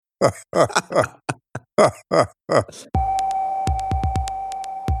Hello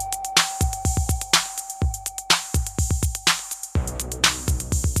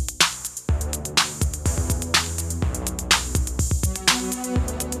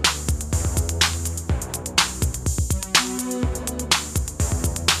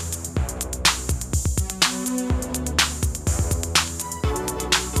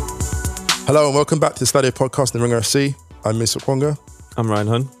and welcome back to the Stadio Podcast in the Ringer FC. I'm Mr. Kwonga. I'm Ryan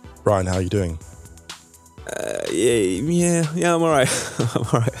Hun. Ryan, how are you doing? Yeah, I'm all right. I'm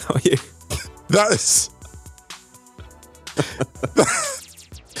all right. How are you? That is...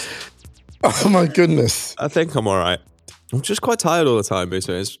 Oh my goodness. I think I'm all right. I'm just quite tired all the time,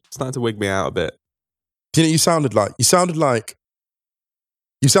 so it's starting to wig me out a bit. You know, you sound like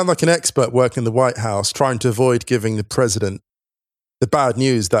an expert working in the White House trying to avoid giving the president the bad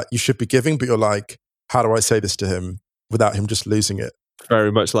news that you should be giving, but you're like, how do I say this to him without him just losing it?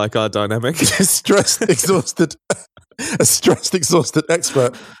 Very much like our dynamic. A stressed, exhausted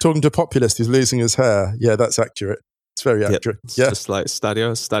expert talking to a populist who's losing his hair. Yeah, that's accurate. It's very accurate. It's yeah. just like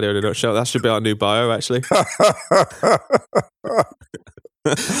Stadio in a nutshell. That should be our new bio, actually.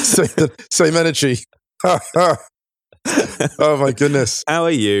 Same energy. Oh my goodness. How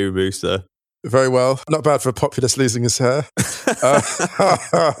are you, Musa? Very well. Not bad for a populist losing his hair.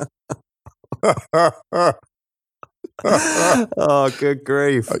 Oh, good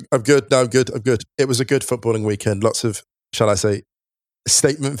grief. I'm good. No, I'm good. It was a good footballing weekend. Lots of, shall I say,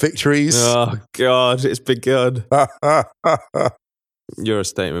 statement victories. Oh, God, it's begun. You're a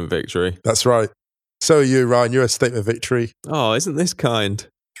statement victory. That's right. So are you, Ryan. You're a statement victory. Oh, isn't this kind?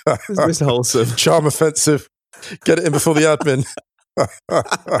 Isn't this wholesome? Charm offensive. Get it in before the admin.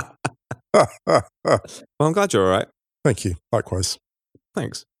 Well, I'm glad you're all right. Thank you. Likewise.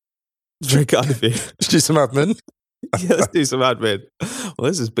 Thanks. It's very kind of you. Let's do some admin. Yeah, let's do some admin.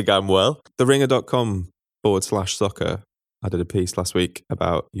 Well, this has begun well. TheRinger.com/soccer. I did a piece last week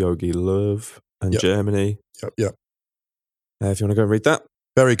about Jogi Löw and Germany. Yep. If you want to go and read that.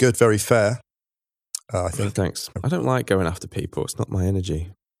 Very good, very fair. I think. Thanks. I don't like going after people. It's not my energy.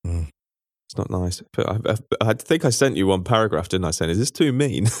 It's not nice. But I think I sent you one paragraph, didn't I? Saying, is this too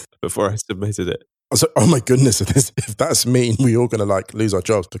mean? Before I submitted it. I was like, oh my goodness, if that's mean, we're all going to lose our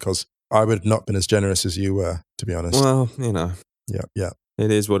jobs, because I would have not been as generous as you were, to be honest. Well, you know. Yeah. It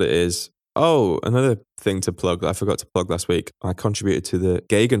is what it is. Oh, another thing to plug that I forgot to plug last week. I contributed to the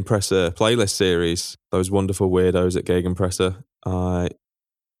Gegenpresser playlist series. Those wonderful weirdos at Gegenpresser. I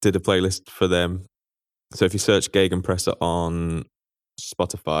did a playlist for them. So if you search Gegenpresser on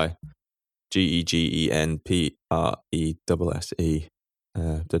Spotify, GEGENPRESSE,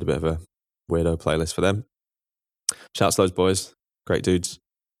 did a bit of a weirdo playlist for them. Shouts to those boys. Great dudes.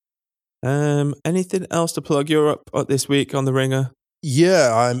 Anything else to plug? You're up this week on The Ringer?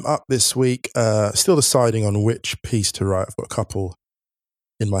 Yeah, I'm up this week. Still deciding on which piece to write. I've got a couple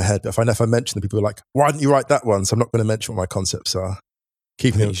in my head. But if I mention them, people are like, why didn't you write that one? So I'm not going to mention what my concepts are. I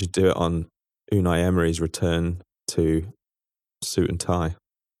think you should do it on Unai Emery's return to suit and tie.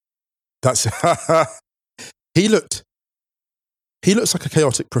 That's he looks like a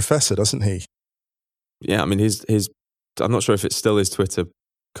chaotic professor, doesn't he? Yeah, I mean, his I'm not sure if it's still his Twitter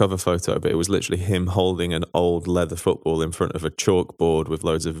cover photo, but it was literally him holding an old leather football in front of a chalkboard with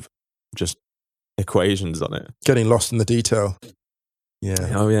loads of just equations on it. Getting lost in the detail.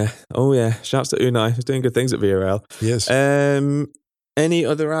 Yeah. Oh yeah. Shouts to Unai. He's doing good things at Villarreal. Yes. Any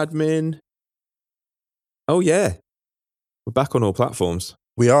other admin? Oh yeah. We're back on all platforms.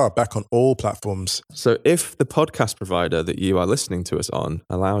 We are back on all platforms. So if the podcast provider that you are listening to us on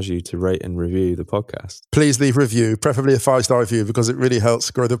allows you to rate and review the podcast, please leave a review, preferably a 5-star review, because it really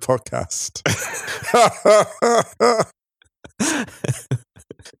helps grow the podcast.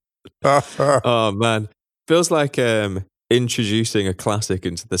 Oh man, feels like introducing a classic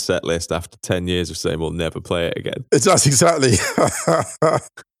into the set list after 10 years of saying we'll never play it again. It does, exactly.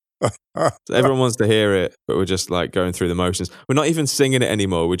 So everyone wants to hear it, but we're just like going through the motions. We're not even singing it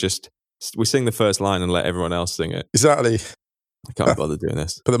anymore. We sing the first line and let everyone else sing it. Exactly. I can't be bothered doing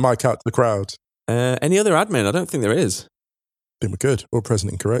this. Put the mic out to the crowd. Any other admin? I don't think there is. I think we're good. All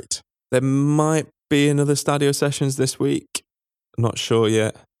present and correct. There might be another Stadio sessions this week. I'm not sure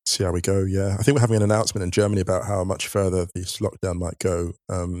yet. See how we go, yeah. I think we're having an announcement in Germany about how much further this lockdown might go.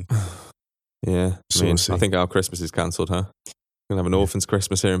 Yeah. I think our Christmas is cancelled, huh? We're going to have an orphan's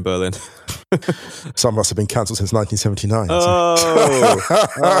Christmas here in Berlin. Some of us have been cancelled since 1979.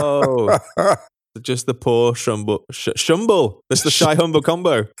 Oh. Just the poor Shumble. That's the Shy Humble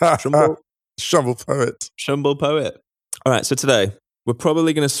combo. Shumble poet. Shumble poet. All right, so today We're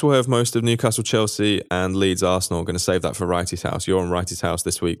probably going to swerve most of Newcastle, Chelsea and Leeds, Arsenal. We're going to save that for Righty's House. You're on Righty's House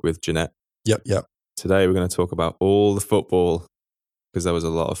this week with Jeanette. Yep. Today we're going to talk about all the football because there was a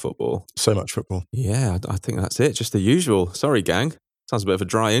lot of football. So much football. Yeah, I think that's it. Just the usual. Sorry, gang. Sounds a bit of a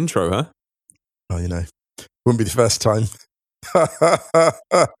dry intro, huh? Oh, wouldn't be the first time.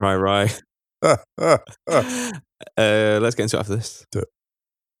 Right. Let's get into it after this. Do it.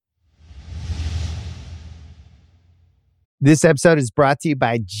 This episode is brought to you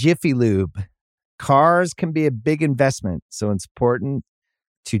by Jiffy Lube. Cars can be a big investment, so it's important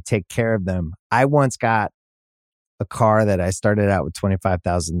to take care of them. I once got a car that I started out with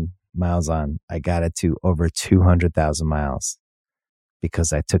 25,000 miles on. I got it to over 200,000 miles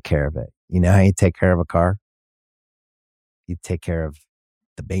because I took care of it. You know how you take care of a car? You take care of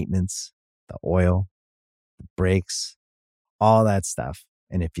the maintenance, the oil, the brakes, all that stuff.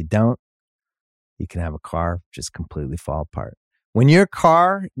 And if you don't, you can have a car just completely fall apart. When your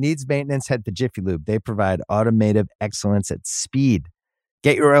car needs maintenance, head to Jiffy Lube. They provide automotive excellence at speed.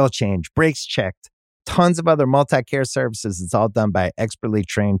 Get your oil change, brakes checked, tons of other multi-care services. It's all done by expertly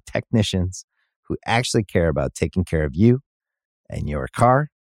trained technicians who actually care about taking care of you and your car.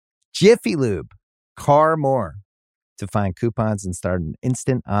 Jiffy Lube, car more. To find coupons and start an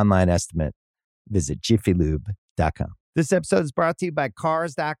instant online estimate, visit jiffylube.com. This episode is brought to you by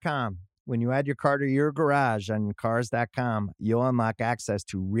Cars.com. When you add your car to your garage on Cars.com, you'll unlock access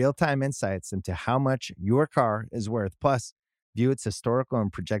to real-time insights into how much your car is worth. Plus, view its historical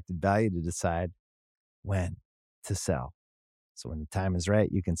and projected value to decide when to sell. So when the time is right,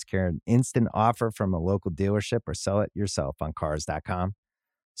 you can secure an instant offer from a local dealership or sell it yourself on Cars.com.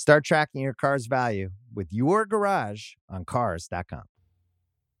 Start tracking your car's value with your garage on Cars.com.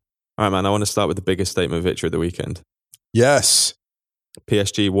 All right, man, I want to start with the biggest statement of victory of the weekend. Yes.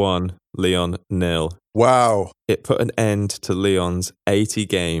 PSG 1, Lyon 0. Wow. It put an end to Lyon's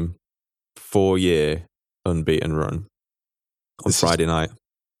 80-game, 4-year unbeaten run on Friday night.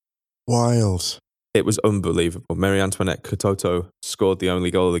 Wild. It was unbelievable. Marie-Antoinette Katoto scored the only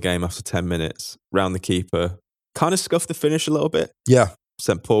goal of the game after 10 minutes. Round the keeper. Kind of scuffed the finish a little bit. Yeah.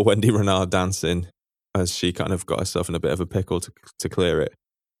 Sent poor Wendy Renard dancing as she kind of got herself in a bit of a pickle to clear it.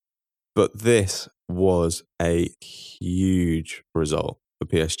 But this was a huge result for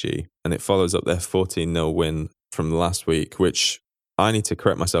PSG. And it follows up their 14-0 win from last week, which I need to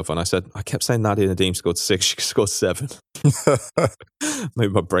correct myself on. I kept saying Nadia Nadim scored 6. She scored 7.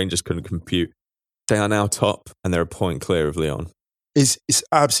 Maybe my brain just couldn't compute. They are now top and they're a point clear of Lyon. It's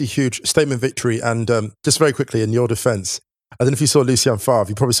absolutely huge. Statement victory. And just very quickly, in your defense, I don't know if you saw Lucien Favre.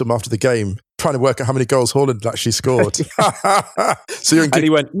 You probably saw him after the game trying to work out how many goals Haaland actually scored. So you're in good, and he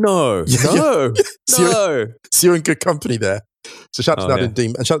went, no. So you're in good company there. So shout out to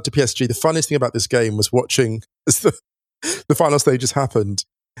Nadim and shout out to PSG. The funniest thing about this game was watching as the final stages happened.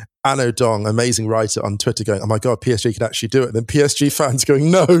 Anno Dong, amazing writer on Twitter, going, "Oh my God, PSG could actually do it." And then PSG fans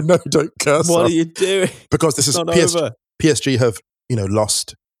going, "No, don't curse What us." are you doing? Because this is over. PSG have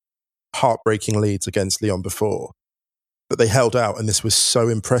lost heartbreaking leads against Lyon before. But they held out, and this was so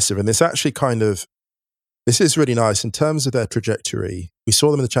impressive. And this actually this is really nice in terms of their trajectory. We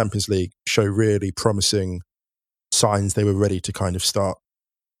saw them in the Champions League show really promising signs they were ready to kind of start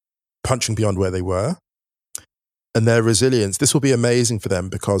punching beyond where they were. And their resilience, this will be amazing for them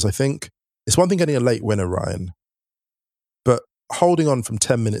because I think it's one thing getting a late winner, Ryan, but holding on from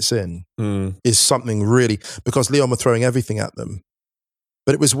 10 minutes in is something really, because Lyon were throwing everything at them.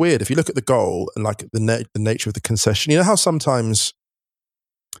 But it was weird. If you look at the goal and like the nature of the concession, you know how sometimes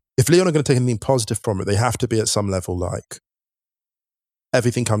if Lyon are going to take anything positive from it, they have to be at some level like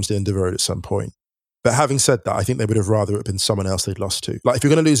everything comes to the end of the road at some point. But having said that, I think they would have rather it been someone else they'd lost to. Like if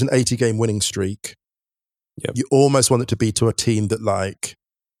you're going to lose an 80-game winning streak, you almost want it to be to a team that like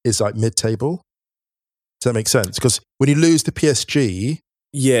is like mid-table. Does that make sense? Because when you lose to PSG...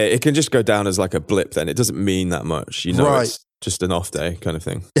 Yeah, it can just go down as like a blip then. It doesn't mean that much. Right. It's just an off day kind of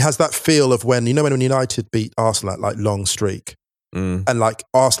thing. It has that feel of when United beat Arsenal at like long streak and like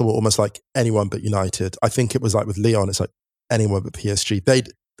Arsenal were almost like anyone but United. I think it was like with Lyon, it's like anyone but PSG.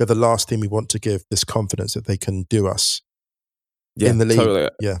 They're the last team we want to give this confidence that they can do us in the league. Totally.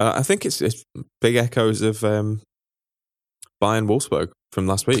 Yeah. I think it's big echoes of Bayern Wolfsburg from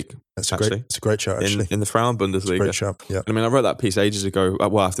last week. It's a great shout, actually. In the Frauen Bundesliga. Great shout, yeah. I mean, I wrote that piece ages ago,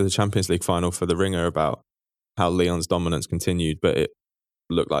 after the Champions League final for The Ringer about how Lyon's dominance continued, but it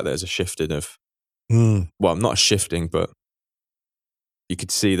looked like there's a shifting of, well, not a shifting, but you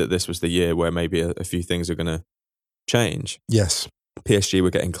could see that this was the year where maybe a few things are going to change. Yes. PSG were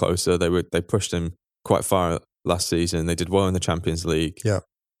getting closer. They pushed him quite far last season. They did well in the Champions League. Yeah.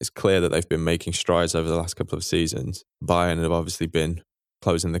 it's clear that they've been making strides over the last couple of seasons. Bayern have obviously been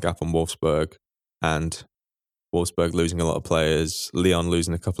closing the gap on Wolfsburg, and Wolfsburg losing a lot of players, Lyon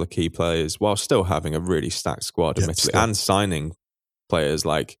losing a couple of key players, while still having a really stacked squad, admittedly, and signing players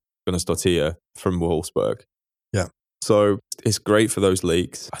like Gunnar Stottier from Wolfsburg. Yeah. So it's great for those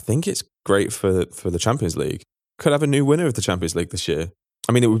leagues. I think it's great for the Champions League. Could have a new winner of the Champions League this year.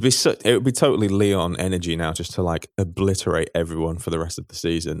 I mean, it would be totally Lyon energy now, just to like obliterate everyone for the rest of the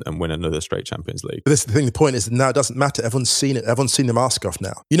season and win another straight Champions League. But this is the thing. The point is that now it doesn't matter. Everyone's seen it. Everyone's seen the mask off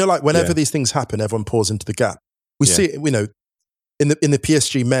now. You know, like whenever these things happen, everyone pours into the gap. We see it. You know, in the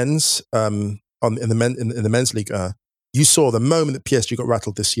PSG men's in the men's league, you saw the moment that PSG got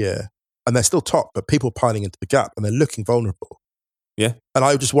rattled this year, and they're still top, but people piling into the gap and they're looking vulnerable. Yeah, and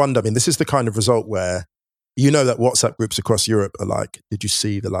I just wonder. I mean, this is the kind of result where you know that WhatsApp groups across Europe are like, "Did you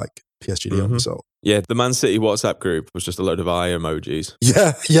see the PSG Lyon result?" Yeah, the Man City WhatsApp group was just a load of eye emojis.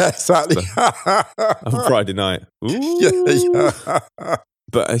 Yeah, exactly. On Friday night. Yeah.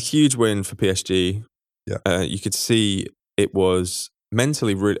 But a huge win for PSG. Yeah. You could see it was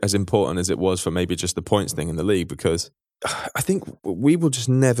mentally as important as it was for maybe just the points thing in the league, because I think we will just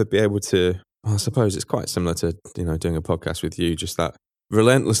never be able to, I suppose it's quite similar to, you know, doing a podcast with you, just that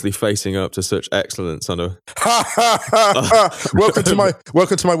relentlessly facing up to such excellence on a... Welcome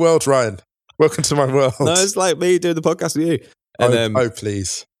to my world, Ryan. Welcome to my world. No, it's like me doing the podcast with you. And,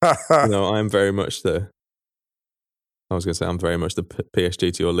 please. you know, I'm very much I'm very much the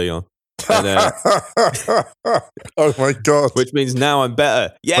PSG to your Lyon. And, oh my God. Which means now I'm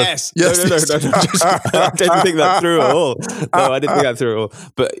better. Yes. Yes. No. I didn't think that through at all. No, I didn't think that through at all.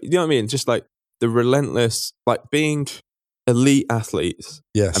 But you know what I mean? Just like the relentless, like being elite athletes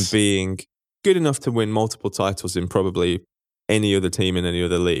and being good enough to win multiple titles in probably any other team in any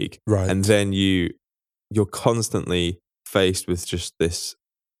other league. Right. And then you're constantly faced with just this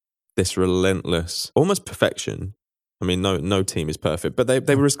relentless, almost perfection. I mean, no team is perfect, but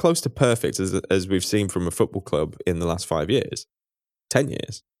they were as close to perfect as we've seen from a football club in the last 5 years, 10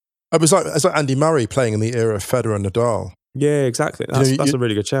 years. It was like Andy Murray playing in the era of Federer and Nadal. Yeah, exactly. That's a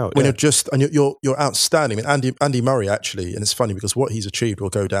really good shout. When you're outstanding. I mean, Andy Murray actually, and it's funny because what he's achieved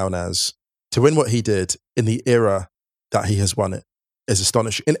will go down as, to win what he did in the era that he has won it is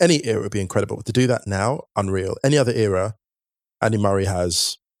astonishing. In any era, it would be incredible. But to do that now, unreal. Any other era, Andy Murray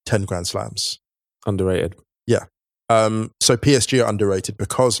has 10 Grand Slams. Underrated. Yeah. So PSG are underrated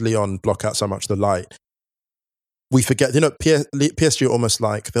because Lyon block out so much of the light. We forget, you know, PSG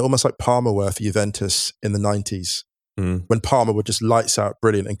are they're almost like Parma were for Juventus in the 90s, when Parma were just lights out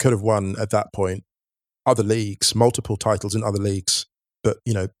brilliant and could have won at that point other leagues, multiple titles in other leagues. But,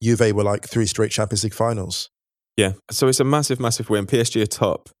 you know, Juve were like 3 straight Champions League finals. Yeah. So it's a massive, massive win. PSG are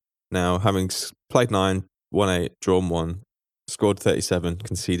top now, having played 9, won 8, drawn 1, scored 37,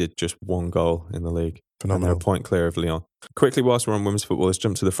 conceded just 1 goal in the league. Phenomenal. And they're a point clear of Lyon. Quickly, whilst we're on women's football, let's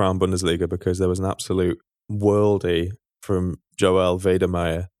jump to the Frauen Bundesliga, because there was an absolute worldie from Joelle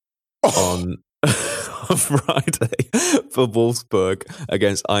Wedemeyer on Friday for Wolfsburg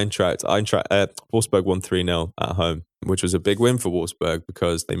against Eintracht. Wolfsburg won 3-0 at home, which was a big win for Wolfsburg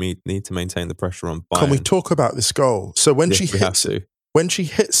because they need to maintain the pressure on Bayern. Can we talk about this goal? So when she hits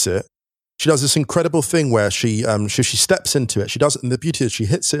it, she does this incredible thing where she steps into it. She does it, and the beauty is she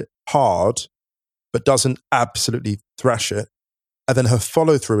hits it hard, but doesn't absolutely thrash it. And then her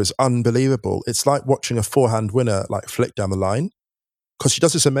follow through is unbelievable. It's like watching a forehand winner like flick down the line, because she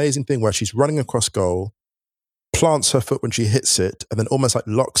does this amazing thing where she's running across goal, plants her foot when she hits it, and then almost like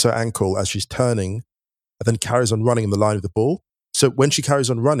locks her ankle as she's turning, and then carries on running in the line of the ball. So when she carries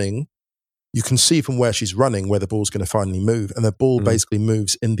on running, you can see from where she's running where the ball's going to finally move, and the ball basically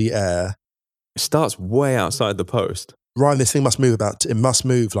moves in the air. It starts way outside the post. Ryan, this thing must move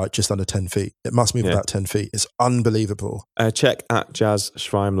like just under 10 feet. It must move about 10 feet. It's unbelievable. Check at Jazz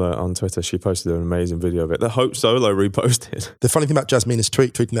Schreimler on Twitter. She posted an amazing video of it that Hope Solo reposted. The funny thing about Jasmina's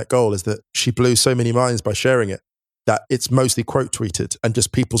tweeting that goal is that she blew so many minds by sharing it that it's mostly quote tweeted and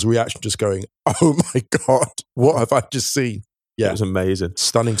just people's reaction just going, oh my God, what have I just seen? Yeah. It was amazing.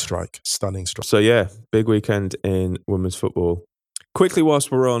 Stunning strike. So yeah, big weekend in women's football. Quickly, whilst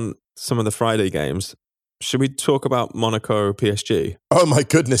we're on some of the Friday games, should we talk about Monaco PSG? Oh my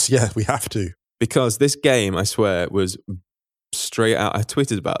goodness, yeah, we have to. Because this game, I swear, was straight out. I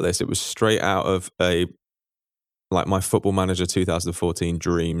tweeted about this. It was straight out of my Football Manager 2014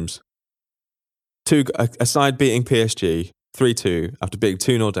 dreams. A side beating PSG 3-2 after being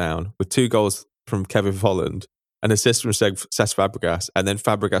 2-0 down with 2 goals from Kevin Volland, an assist from Cesc Fabregas, and then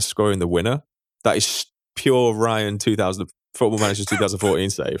Fabregas scoring the winner. That is pure Ryan Football Manager 2014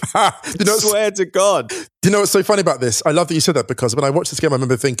 save. You know, Swear to God. you know what's so funny about this? I love that you said that, because when I watched this game, I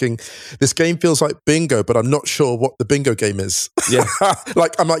remember thinking, this game feels like bingo, but I'm not sure what the bingo game is. Yeah.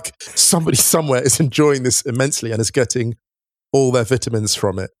 I'm like, somebody somewhere is enjoying this immensely and is getting all their vitamins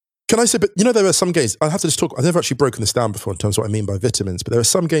from it. Can I say, but you know, there are some games, I have to just talk, I've never actually broken this down before in terms of what I mean by vitamins, but there are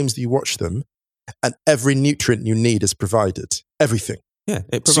some games that you watch them and every nutrient you need is provided. Everything. Yeah,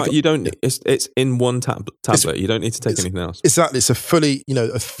 So you don't. It's in one tablet. You don't need to take anything else. Exactly. It's a fully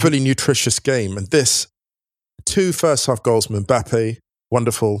nutritious game. And this, 2 first half goals from Mbappe,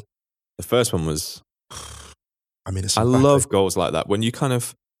 wonderful. The first one was. I mean, I love goals like that when you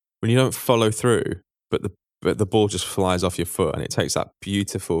don't follow through, but the ball just flies off your foot and it takes that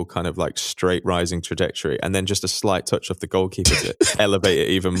beautiful kind of like straight rising trajectory and then just a slight touch off the goalkeeper to elevate it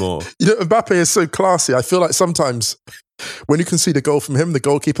even more. You know, Mbappe is so classy. I feel like sometimes when you can see the goal from him, the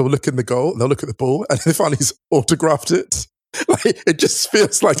goalkeeper will look in the goal and they'll look at the ball and they find he's autographed it. Like, it just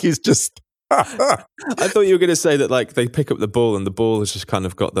feels like he's just. I thought you were going to say that like they pick up the ball and the ball has just kind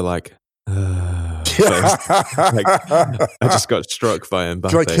of got the like. Like, I just got struck by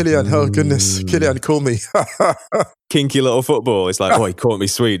Mbappe. Like Kylian, oh goodness, Kylian, call me. Kinky little football. It's like, oh, he caught me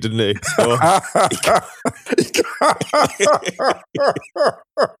sweet, didn't he?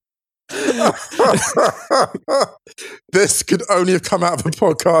 This could only have come out of a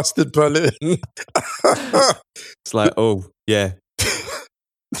podcast in Berlin. It's like, oh yeah,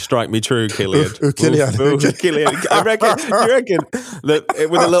 strike me true, Kylian. Kylian. I reckon. You reckon that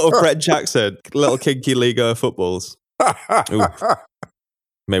with a little French accent, little kinky Liga footballs. Ooh.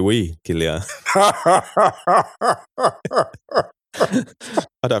 Mais oui, Kylian.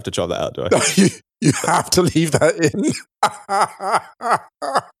 I'd have to chop that out, do I? You have to leave that in.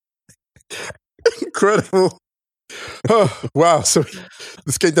 Incredible. Oh, wow. So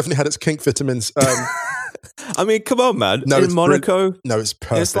this game definitely had its kink vitamins. I mean, come on, man. No, in Monaco, no, it's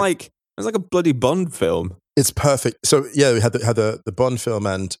perfect. It's like a bloody Bond film. It's perfect. So yeah, we had the Bond film,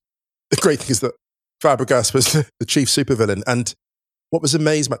 and the great thing is that Fabregas was the chief supervillain. And what was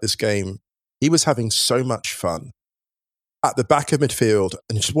amazing about this game, he was having so much fun at the back of midfield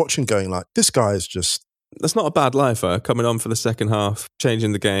and just watching, going like, this guy is just. That's not a bad lifer. Coming on for the second half,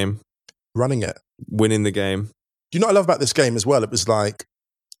 changing the game, running it, winning the game. Do you know what I love about this game as well? It was like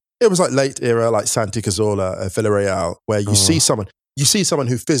late era, like Santi Cazorla at Villarreal, where you see someone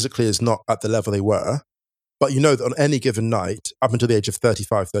who physically is not at the level they were, but you know that on any given night, up until the age of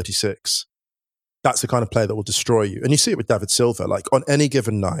 35, 36, that's the kind of player that will destroy you. And you see it with David Silva, like on any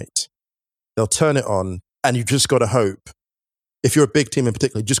given night, they'll turn it on and you've just got to hope. If you're a big team in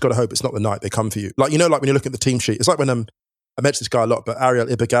particular, you just got to hope it's not the night they come for you. Like, you know, like when you look at the team sheet, it's like when I mention this guy a lot, but Ariel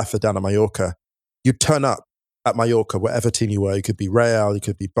Ibergatha down at Mallorca, you'd turn up at Mallorca, whatever team you were, you could be Real, you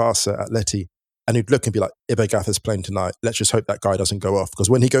could be Barca, Atleti, and you'd look and be like, Ibergatha's playing tonight. Let's just hope that guy doesn't go off. Because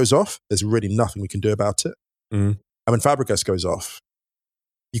when he goes off, there's really nothing we can do about it. And when Fabregas goes off,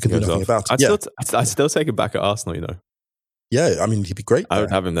 you can do nothing about it. I'd still take him back at Arsenal, you know. Yeah, I mean, he'd be great there. I would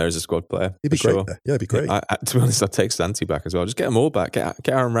have him there as a squad player. He'd be great there. Yeah, he'd be great. To be honest, I'd take Santi back as well. Just get them all back. Get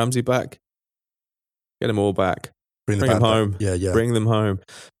Aaron Ramsey back. Get them all back. Bring them home. Yeah. Bring them home.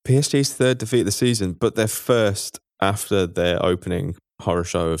 PSG's third defeat of the season, but their first after their opening horror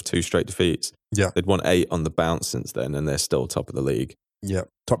show of 2 straight defeats. Yeah. They'd won 8 on the bounce since then, and they're still top of the league. Yeah,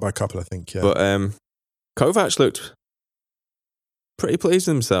 top by a couple, I think, yeah. But Kovac looked pretty pleased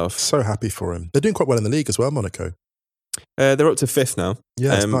with himself. So happy for him. They're doing quite well in the league as well, Monaco. They're up to 5th now.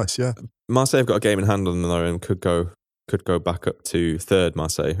 Yeah, it's nice, yeah. Marseille have got a game in hand on them and could go back up to 3rd,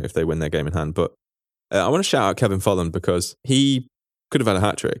 Marseille, if they win their game in hand. But I want to shout out Kevin Folland because he could have had a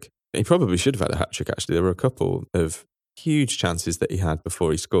hat-trick. He probably should have had a hat-trick, actually. There were a couple of huge chances that he had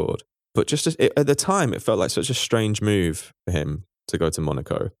before he scored. But just at the time, it felt like such a strange move for him to go to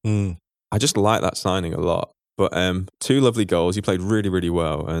Monaco. I just like that signing a lot. But 2 lovely goals. He played really, really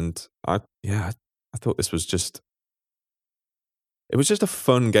well. And I thought this was just... It was just a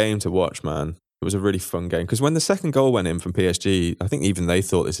fun game to watch, man. It was a really fun game. Because when the second goal went in from PSG, I think even they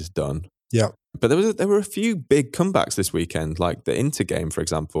thought this is done. Yeah. But there were a few big comebacks this weekend, like the Inter game, for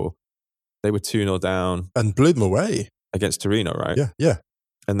example. They were 2-0 down. And blew them away. Against Torino, right? Yeah.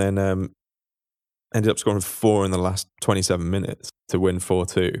 And then ended up scoring 4 in the last 27 minutes to win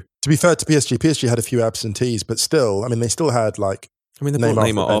 4-2. To be fair to PSG had a few absentees, but still, I mean, they still had like... I mean, they brought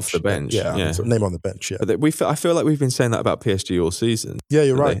Neymar off the bench. Yeah. Neymar on the bench, yeah. But I feel like we've been saying that about PSG all season. Yeah,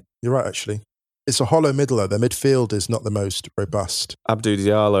 you're right. You're right, actually. It's a hollow middle, though. Their midfield is not the most robust. Abdou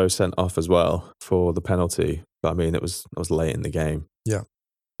Diallo sent off as well for the penalty. But I mean, it was late in the game. Yeah.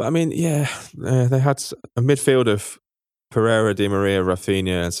 But I mean, they had a midfield of Pereira, Di Maria,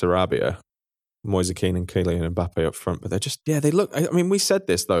 Rafinha and Sarabia. Moise Kean and Kylian Mbappe up front, but they're just, they look, I mean, we said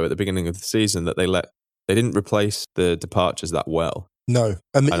this though at the beginning of the season that they didn't replace the departures that well. No.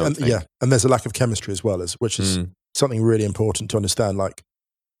 And there's a lack of chemistry as well, which is something really important to understand. Like,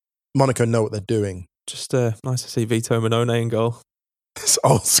 Monaco know what they're doing. Just nice to see Vito Manone in goal. It's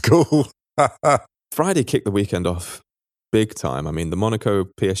old school. Friday kicked the weekend off big time. I mean, the Monaco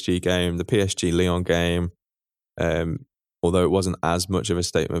PSG game, the PSG Lyon game, although it wasn't as much of a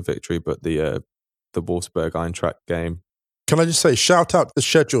statement victory, but the Wolfsburg Eintracht game. Can I just say, shout out to the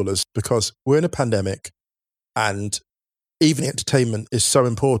schedulers, because we're in a pandemic and evening entertainment is so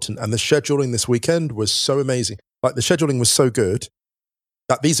important. And the scheduling this weekend was so amazing. Like, the scheduling was so good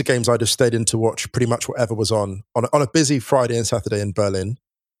that these are games I just stayed in to watch pretty much whatever was on a busy Friday and Saturday in Berlin.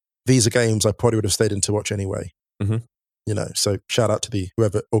 These are games I probably would have stayed in to watch anyway. Mm-hmm. You know, so shout out to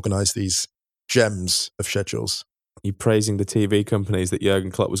whoever organised these gems of schedules. You praising the TV companies that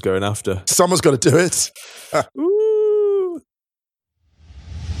Jurgen Klopp was going after. Someone's got to do it. Ooh.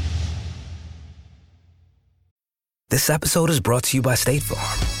 This episode is brought to you by State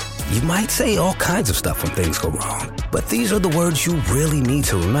Farm. You might say all kinds of stuff when things go wrong, but these are the words you really need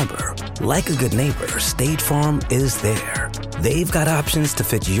to remember. Like a good neighbor, State Farm is there. They've got options to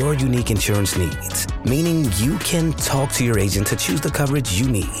fit your unique insurance needs, meaning you can talk to your agent to choose the coverage you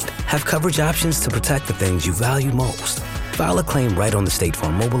need, have coverage options to protect the things you value most, file a claim right on the State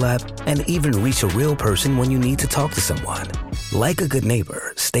Farm mobile app, and even reach a real person when you need to talk to someone. Like a good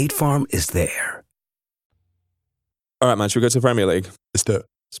neighbor, State Farm is there. All right, man, should we go to the Premier League? Let's do it.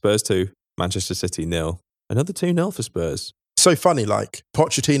 Spurs 2, Manchester City 0. Another 2-0 for Spurs. So funny, like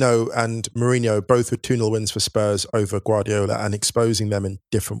Pochettino and Mourinho both with 2-0 wins for Spurs over Guardiola and exposing them in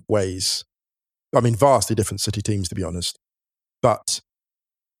different ways. I mean, vastly different City teams, to be honest. But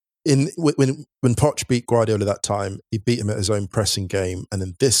when Poch beat Guardiola that time, he beat him at his own pressing game. And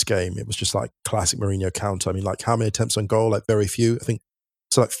in this game, it was just like classic Mourinho counter. I mean, like, how many attempts on goal? Like, very few. I think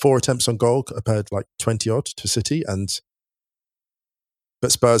it's like 4 attempts on goal compared like 20 odd to City.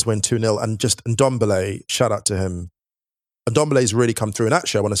 But Spurs win 2-0, and just Ndombele, shout out to him. Ndombele's really come through. And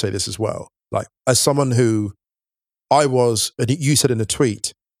actually, I want to say this as well. Like, as someone who and you said in a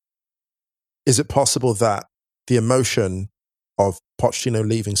tweet, is it possible that the emotion of Pochettino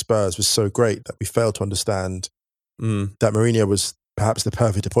leaving Spurs was so great that we failed to understand that Mourinho was perhaps the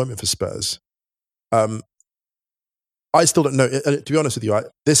perfect appointment for Spurs? I still don't know. To be honest with you,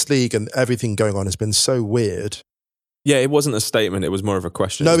 this league and everything going on has been so weird. Yeah, it wasn't a statement. It was more of a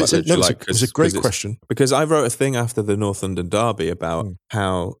question. No, it's a great question. Because I wrote a thing after the North London derby about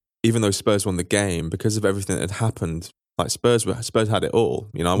how, even though Spurs won the game, because of everything that had happened, like Spurs had it all.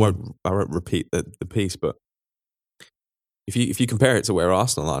 You know, I won't repeat the piece, but if you compare it to where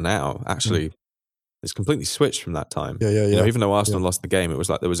Arsenal are now, actually, it's completely switched from that time. Yeah. You know, even though Arsenal lost the game, it was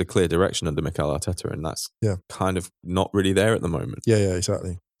like there was a clear direction under Mikel Arteta, and that's kind of not really there at the moment. Yeah,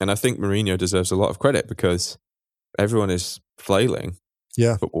 exactly. And I think Mourinho deserves a lot of credit because everyone is flailing,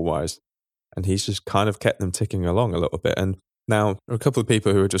 football-wise, and he's just kind of kept them ticking along a little bit. And now there are a couple of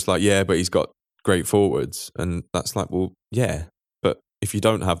people who are just like, but he's got great forwards, and that's like, well, yeah, but if you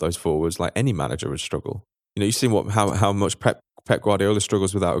don't have those forwards, like any manager would struggle. You know, you've seen how much Pep Guardiola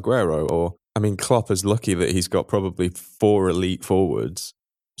struggles without Aguero, or I mean, Klopp is lucky that he's got probably 4 elite forwards,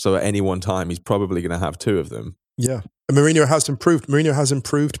 so at any one time he's probably going to have 2 of them. Yeah. And Mourinho has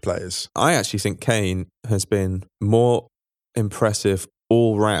improved players. I actually think Kane has been more impressive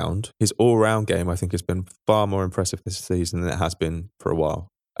all round. His all-round game, I think, has been far more impressive this season than it has been for a while.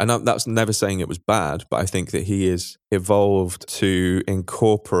 And that's never saying it was bad, but I think that he is evolved to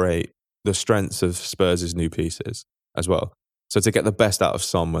incorporate the strengths of Spurs' new pieces as well. So to get the best out of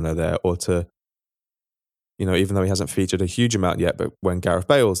Son when they're there, or to, you know, even though he hasn't featured a huge amount yet, but when Gareth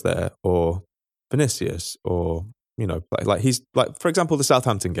Bale's there, or Vinicius, or, you know, like he's like, for example, the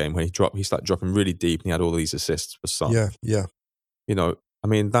Southampton game where he started dropping really deep and he had all these assists for Son. Yeah. You know, I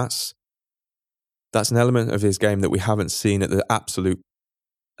mean, that's an element of his game that we haven't seen at the absolute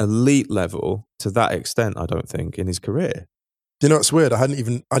elite level to that extent, I don't think, in his career. You know, it's weird.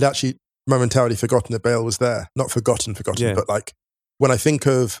 I'd actually momentarily forgotten that Bale was there. Not forgotten, but like, when I think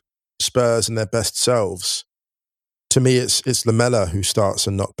of Spurs and their best selves, to me, it's Lamela who starts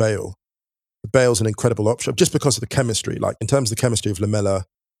and not Bale. Bale's an incredible option just because of the chemistry. Like, in terms of the chemistry of Lamela,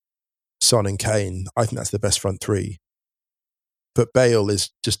 Son and Kane, I think that's the best front 3. But Bale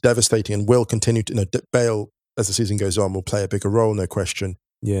is just devastating and will continue to, Bale, as the season goes on, will play a bigger role, no question.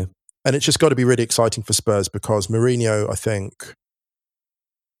 Yeah. And it's just got to be really exciting for Spurs because Mourinho, I think,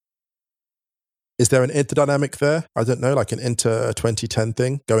 is there an Inter dynamic there? I don't know, like an Inter 2010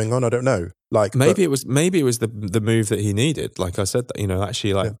 thing going on. I don't know. Like, maybe it was the move that he needed. Like I said, you know,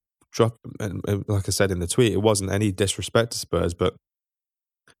 actually, like, drop, and like I said in the tweet, it wasn't any disrespect to Spurs, but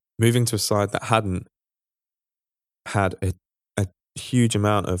moving to a side that hadn't had a huge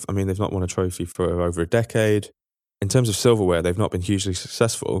amount of, I mean, they've not won a trophy for over a decade. In terms of silverware, they've not been hugely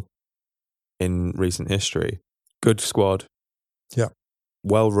successful in recent history. Good squad. Yeah.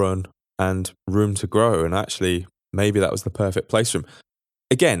 Well run and room to grow. And actually, maybe that was the perfect place for him.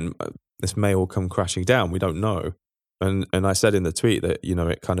 Again, this may all come crashing down. We don't know. And I said in the tweet that, you know,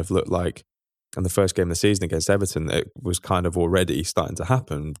 it kind of looked like in the first game of the season against Everton, it was kind of already starting to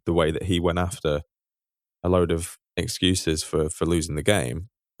happen, the way that he went after a load of excuses for losing the game.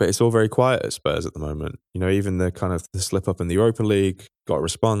 But it's all very quiet at Spurs at the moment. You know, even the kind of the slip up in the Europa League got a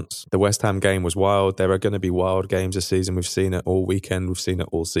response. The West Ham game was wild. There are going to be wild games this season. We've seen it all weekend. We've seen it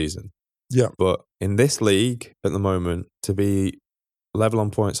all season. Yeah. But in this league at the moment, to be level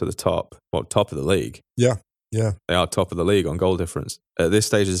on points at the top, well, top of the league. Yeah. Yeah. They are top of the league on goal difference. At this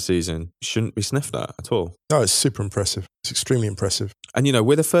stage of the season, shouldn't be sniffed at all. No, it's super impressive. It's extremely impressive. And, you know,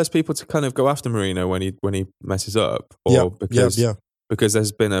 we're the first people to kind of go after Mourinho when he messes up. Or because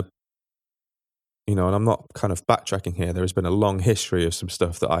there's been a, you know, and I'm not kind of backtracking here, there has been a long history of some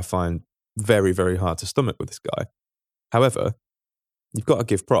stuff that I find very, very hard to stomach with this guy. However, you've got to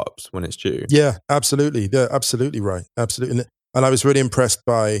give props when it's due. Yeah, absolutely. They're absolutely right. Absolutely. And I was really impressed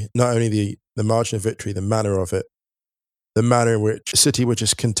by not only the margin of victory, the manner of it, the manner in which City were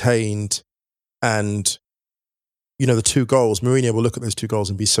just contained, and, you know, the two goals, Mourinho will look at those two goals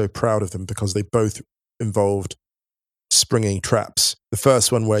and be so proud of them because they both involved springing traps. The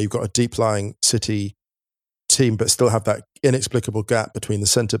first one where you've got a deep-lying City team but still have that inexplicable gap between the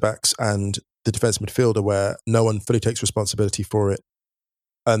centre-backs and the defensive midfielder where no one fully takes responsibility for it.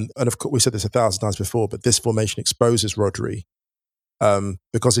 And of course, we said this 1,000 times before, but this formation exposes Rodri.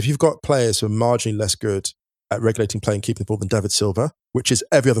 Because if you've got players who are marginally less good at regulating play and keeping the ball than David Silva, which is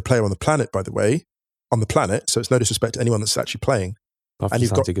every other player on the planet, by the way, so it's no disrespect to anyone that's actually playing. And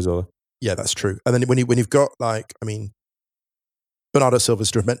you've got Gazzola. Yeah, that's true. And then when you've got, like, I mean, Bernardo Silva's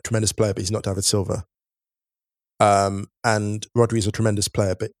a tremendous player, but he's not David Silva. And Rodri's a tremendous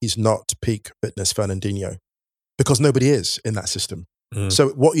player, but he's not peak fitness Fernandinho, because nobody is in that system. So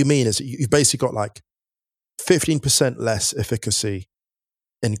what you mean is you've basically got like 15% less efficacy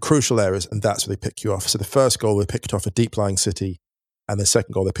in crucial areas, and that's where they pick you off. So the first goal, they picked off a deep-lying City, and the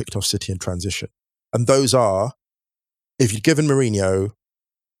second goal, they picked off City in transition. And those are, if you'd given Mourinho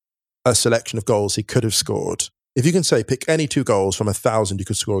a selection of goals he could have scored, if you can say, pick any two goals from 1,000 you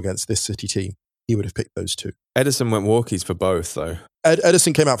could score against this City team, he would have picked those two. Ederson went walkies for both, though.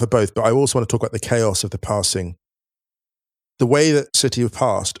 Ederson came out for both, but I also want to talk about the chaos of the passing. The way that City have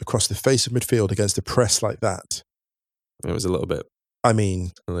passed across the face of midfield against a press like that. It was a little bit. I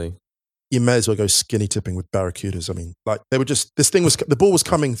mean, silly. You may as well go skinny tipping with Barracudas. I mean, like they were just, the ball was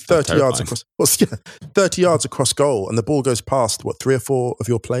coming 30 yards across, 30 yards across goal, and the ball goes past, 3 or 4 of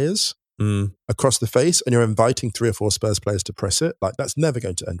your players across the face, and you're inviting 3 or 4 Spurs players to press it. Like, that's never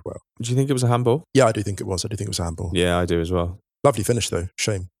going to end well. Do you think it was a handball? Yeah, I do think it was. I do think it was a handball. Yeah, I do as well. Lovely finish, though.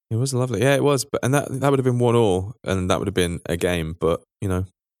 Shame. It was lovely. Yeah, it was. And that would have been 1-1, and that would have been a game. But, you know,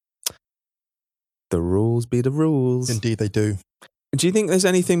 the rules be the rules. Indeed, they do. Do you think there's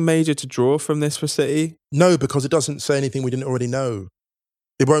anything major to draw from this for City? No, because it doesn't say anything we didn't already know.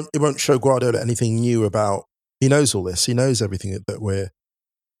 It won't show Guardiola anything new about. He knows all this. He knows everything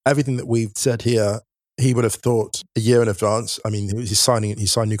that we've said here. He would have thought a year in advance. I mean, he signed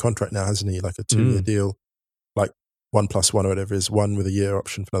a new contract now, hasn't he? Like a 2-year deal, like 1+1 or whatever it is, 1 with a year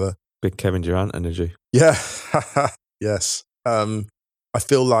option for another. Big Kevin Durant energy. Yeah, yes. I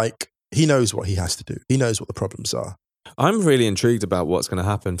feel like he knows what he has to do. He knows what the problems are. I'm really intrigued about what's going to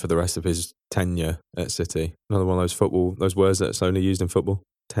happen for the rest of his tenure at City. Another one of those words that's only used in football,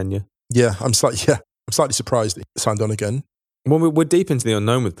 tenure. Yeah, I'm slightly surprised that he signed on again. Well, we're deep into the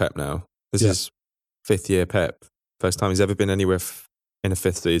unknown with Pep now. This is 5th year Pep. First time he's ever been anywhere in a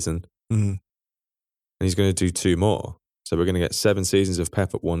 5th season. And he's going to do 2 more. So we're going to get 7 seasons of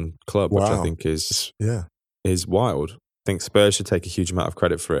Pep at one club, which I think is wild. I think Spurs should take a huge amount of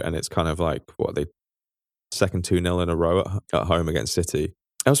credit for it. And it's kind of like, they second 2-0 in a row at home against City.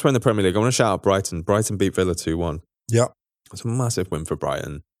 Elsewhere in the Premier League, I want to shout out Brighton. Brighton beat Villa 2-1. Yeah. It's a massive win for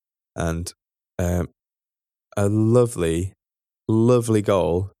Brighton. And a lovely, lovely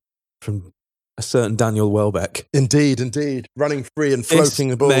goal from a certain Daniel Welbeck. Indeed. Running free and floating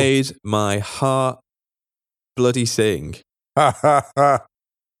the ball. Made my heart bloody sing.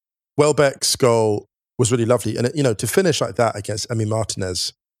 Welbeck's goal was really lovely. And, to finish like that against Emi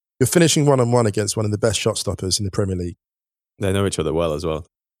Martinez, you're finishing 1-on-1 against one of the best shot stoppers in the Premier League. They know each other well as well.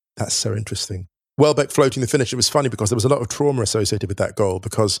 That's so interesting. Welbeck floating the finish. It was funny because there was a lot of trauma associated with that goal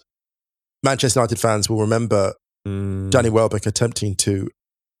because Manchester United fans will remember Danny Welbeck attempting to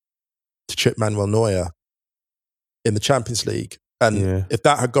chip Manuel Neuer in the Champions League. And if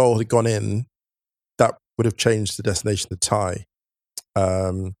that goal had gone in, that would have changed the destination of the tie.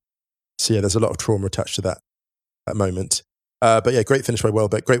 So yeah, there's a lot of trauma attached to that moment. But yeah, great finish by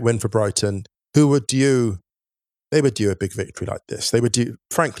Welbeck, great win for Brighton, who were due a big victory like this. They were due,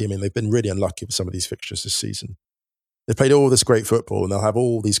 frankly, I mean, they've been really unlucky with some of these fixtures this season. They played all this great football and they'll have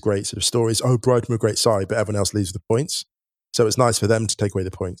all these great sort of stories. Oh, Brighton were a great side, but everyone else leaves the points. So it's nice for them to take away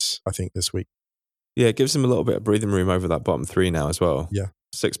the points, I think, this week. Yeah, it gives them a little bit of breathing room over that bottom three now as well. Yeah.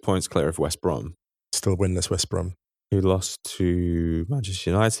 6 points clear of West Brom. Still winless West Brom. Who lost to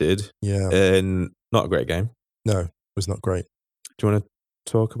Manchester United. Yeah. In not a great game. No, it was not great. Do you want to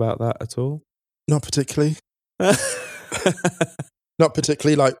talk about that at all? Not particularly. Not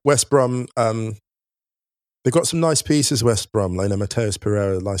particularly. Like West Brom, they've got some nice pieces, West Brom. Like, Mateus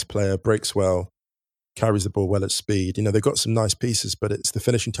Pereira, nice player, breaks well, carries the ball well at speed. They've got some nice pieces, but it's the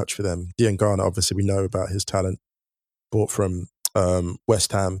finishing touch for them. Dion Garner, obviously, we know about his talent, bought from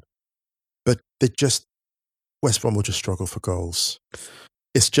West Ham. But West Brom will just struggle for goals.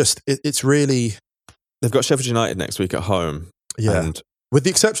 It's just, it's really... They've got Sheffield United next week at home. Yeah. And with the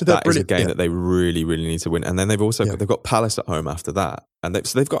exception of that is a game that they really, really need to win. And then they've also they've got Palace at home after that. And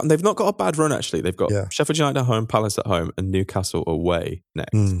they've not got a bad run, actually. They've got Sheffield United at home, Palace at home, and Newcastle away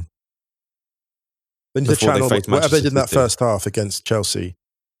next. They need to channel whatever they did in that first half against Chelsea.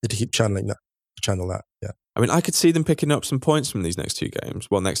 They need to keep channel that. Yeah. I mean, I could see them picking up some points from these next 2 games.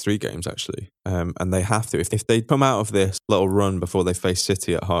 Well, next 3 games, actually. And they have to. If they come out of this little run before they face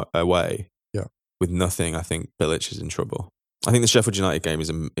City away with nothing, I think Bilic is in trouble. I think the Sheffield United game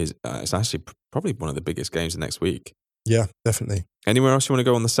is it's actually probably one of the biggest games of next week. Yeah, definitely. Anywhere else you want to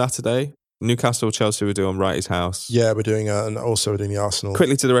go on the Saturday? Newcastle, Chelsea, we're doing Wrighty's house. Yeah, we're doing, and also we're doing the Arsenal.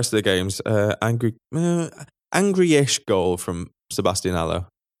 Quickly to the rest of the games. Angry-ish goal from Sebastian Haller.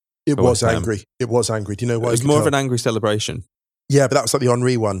 It was angry. It was angry. Do you know why? It was more of an angry celebration. Yeah, but that was like the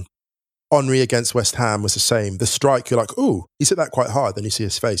Henry one. Henry against West Ham was the same. The strike, you're like, ooh, he's hit that quite hard. Then you see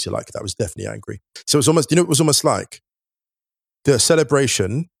his face, you're like, that was definitely angry. So it was almost, it was almost like the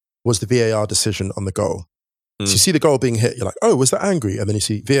celebration was the VAR decision on the goal. So you see the goal being hit, you're like, oh, was that angry? And then you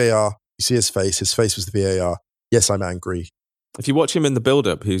see VAR, you see his face was the VAR. Yes, I'm angry. If you watch him in the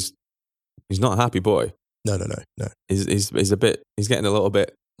build-up, he's not a happy boy. No. He's getting a little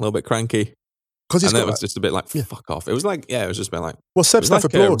bit cranky. Because it was just a bit like, fuck off. It was like, it was just a bit like, well, Seb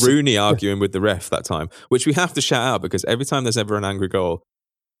Stafford like Rooney arguing with the ref that time, which we have to shout out because every time there's ever an angry goal,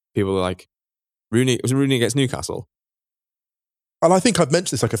 people are like, Rooney against Newcastle. And I think I've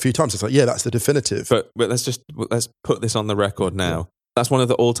mentioned this like a few times. It's like, that's the definitive. But let's put this on the record now. Yeah. That's one of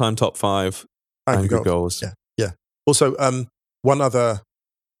the all-time top 5 angry goals. Yeah. Also, one other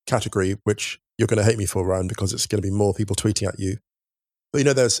category, which you're going to hate me for, Ryan, because it's going to be more people tweeting at you. But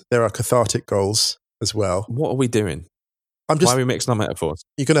there are cathartic goals as well. What are we doing? Why are we mixing our metaphors?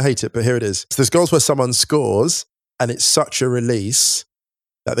 You're going to hate it, but here it is. So there's goals where someone scores and it's such a release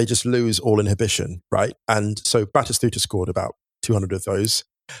that they just lose all inhibition, right? And so Batistuta scored about 200 of those.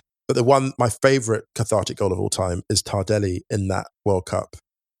 But my favourite cathartic goal of all time is Tardelli in that World Cup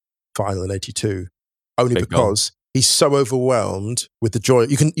final in '82. Only Big because he's so overwhelmed with the joy.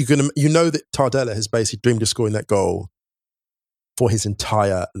 You know that Tardelli has basically dreamed of scoring that goal for his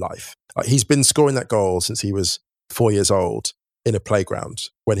entire life. Like, he's been scoring that goal since he was 4 years old in a playground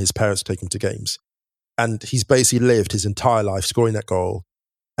when his parents take him to games. And he's basically lived his entire life scoring that goal.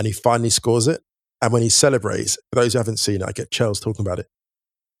 And he finally scores it. And when he celebrates, for those who haven't seen it, I get chills talking about it.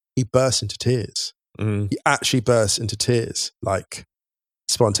 He bursts into tears. He actually bursts into tears, like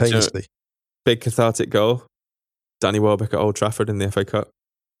spontaneously. Big cathartic goal. Danny Welbeck at Old Trafford in the FA Cup.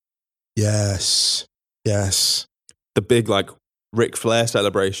 Yes. The big, Ric Flair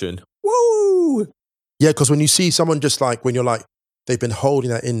celebration. Woo! Yeah, because when you see someone just when you're like, they've been holding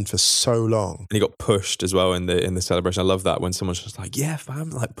that in for so long. And he got pushed as well in the celebration. I love that when someone's just like, yeah,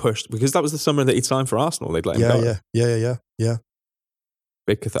 fam, pushed. Because that was the summer that he signed for Arsenal. They'd let him go. Yeah.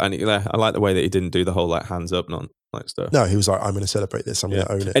 Big I like the way that he didn't do the whole hands up stuff. No, he was like, I'm going to celebrate this. I'm going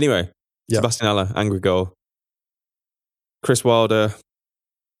to own it. Anyway, Sebastian Haller, angry goal. Chris Wilder,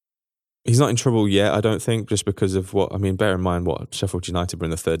 he's not in trouble yet, I don't think, just because of bear in mind what Sheffield United were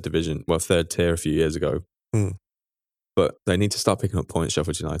in the third tier a few years ago. But they need to start picking up points,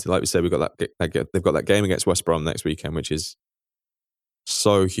 Sheffield United. Like we said, they've got that game against West Brom next weekend, which is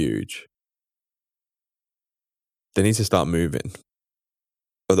so huge. They need to start moving.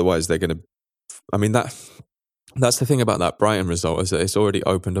 Otherwise, they're going to... That's the thing about that Brighton result, is that it's already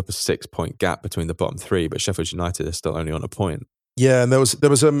opened up a 6-point gap between the bottom 3, but Sheffield United is still only on a point. Yeah, and there was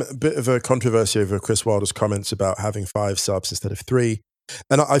a bit of a controversy over Chris Wilder's comments about having 5 subs instead of 3,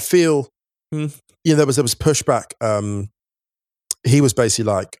 and I feel there was pushback. He was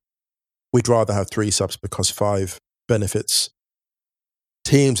basically like, we'd rather have 3 subs because 5 benefits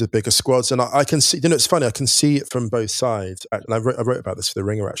teams with bigger squads, and I can see. It's funny. I can see it from both sides. And I wrote about this for The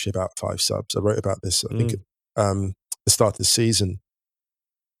Ringer actually about 5 subs. I wrote about this. I think at the start of the season,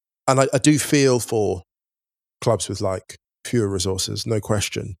 and I do feel for clubs with like fewer resources, no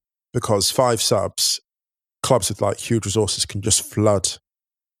question, because 5 subs, clubs with like huge resources can just flood.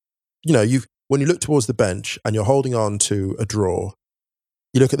 When you look towards the bench and you're holding on to a draw,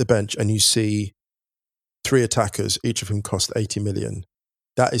 you look at the bench and you see 3 attackers, each of whom cost 80 million.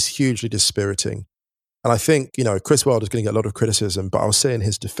 That is hugely dispiriting. And I think, Chris Wilder's going to get a lot of criticism, but I'll say in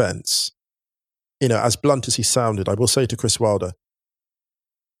his defense, as blunt as he sounded, I will say to Chris Wilder,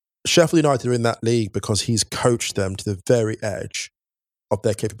 Sheffield United are in that league because he's coached them to the very edge of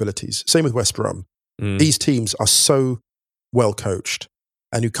their capabilities. Same with West Brom. These teams are so well coached,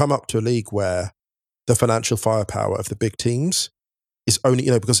 and you come up to a league where the financial firepower of the big teams is only,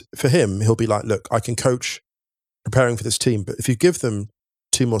 because for him, he'll be like, look, I can coach preparing for this team, but if you give them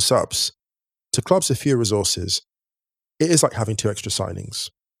 2 more subs to clubs with fewer resources, it is like having 2 extra signings.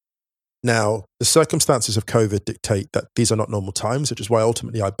 Now, the circumstances of COVID dictate that these are not normal times, which is why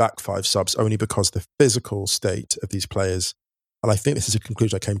ultimately I back 5 subs, only because the physical state of these players, and I think this is a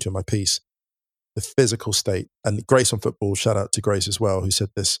conclusion I came to in my piece, the physical state, and Grace on Football, shout out to Grace as well, who said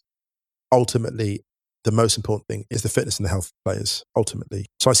this, ultimately, the most important thing is the fitness and the health of players, ultimately.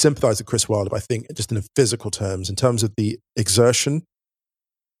 So I sympathise with Chris Wilder, but I think just in physical terms, in terms of the exertion,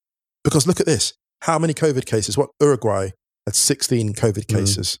 because look at this, how many COVID cases? Uruguay had 16 COVID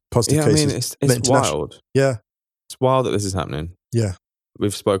cases, positive cases. I mean, it's wild. Yeah. It's wild that this is happening. Yeah.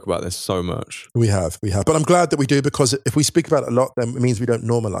 We've spoke about this so much. We have. But I'm glad that we do, because if we speak about it a lot, then it means we don't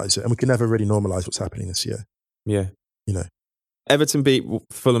normalise it, and we can never really normalise what's happening this year. Yeah. Everton beat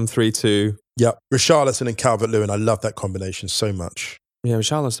Fulham 3-2. Yeah. Richarlison and Calvert-Lewin, I love that combination so much. Yeah,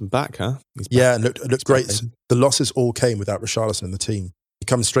 Richarlison back, huh? He's back. Yeah, and looked great. The losses all came without Richarlison in the team. He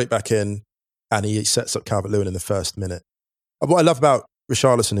comes straight back in and he sets up Calvert-Lewin in the first minute. What I love about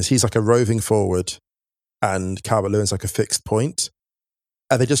Richarlison is he's like a roving forward and Calvert-Lewin's like a fixed point,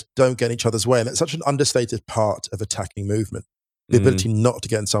 and they just don't get in each other's way. And it's such an understated part of attacking movement. The ability not to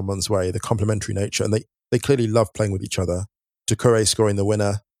get in someone's way, the complementary nature. And they clearly love playing with each other. Doucouré scoring the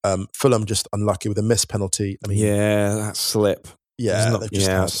winner. Fulham just unlucky with a missed penalty. I mean, yeah, that slip. Yeah, they've just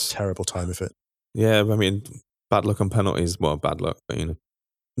had a terrible time with it. Yeah, I mean, bad luck on penalties. Well, bad luck, but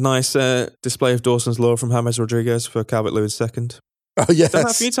Nice display of Dawson's Law from James Rodriguez for Calvert-Lewin's second. Oh, yes. Done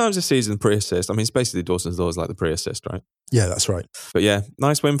that a few times this season, pre-assist. I mean, it's basically Dawson's Law is like the pre-assist, right? Yeah, that's right. But yeah,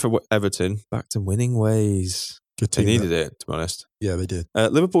 nice win for Everton. Back to winning ways. Good team. They needed it, to be honest. Yeah, they did.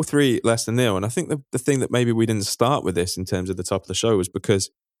 Liverpool 3, Leicester 0. And I think the thing that maybe we didn't start with this in terms of the top of the show was because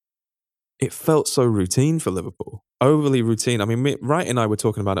it felt so routine for Liverpool. Overly routine. I mean, Wright and I were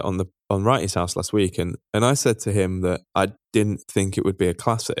talking about it on Wrighty's house last week, and I said to him that I didn't think it would be a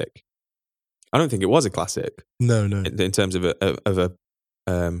classic. I don't think it was a classic. No. In terms of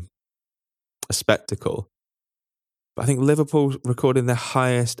a spectacle. But I think Liverpool recorded their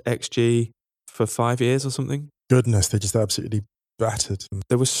highest XG for 5 years or something. Goodness, they just absolutely battered.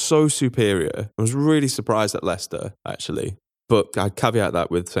 They were so superior. I was really surprised at Leicester, actually. But I caveat that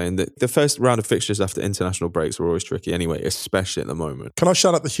with saying that the first round of fixtures after international breaks were always tricky anyway, especially at the moment. Can I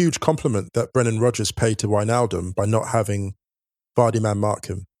shout out the huge compliment that Brendan Rodgers paid to Wijnaldum by not having Vardy man mark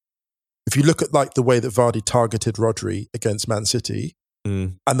him? If you look at like the way that Vardy targeted Rodri against Man City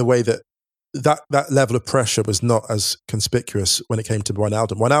and the way that level of pressure was not as conspicuous when it came to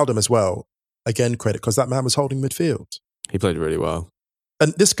Wijnaldum. Wijnaldum as well, again, credit, because that man was holding midfield. He played really well.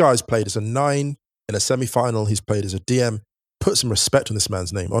 And this guy's played as a 9 in a semi-final. He's played as a DM. Put some respect on this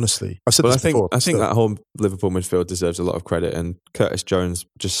man's name, honestly. I've said this before. I think that whole Liverpool midfield deserves a lot of credit, and Curtis Jones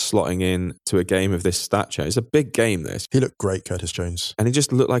just slotting in to a game of this stature. It's a big game, this. He looked great, Curtis Jones. And he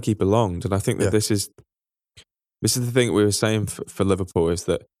just looked like he belonged. And I think that this is the thing that we were saying for Liverpool, is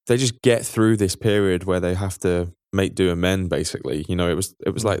that they just get through this period where they have to make do and mend, basically.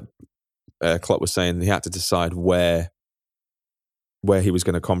 It was like Klopp was saying, he had to decide where he was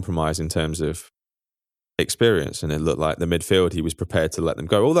going to compromise in terms of experience, and it looked like the midfield he was prepared to let them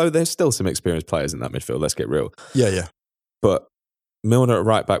go, although there's still some experienced players in that midfield, let's get real. Yeah But Milner at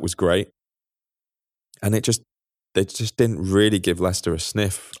right back was great, and they just didn't really give Leicester a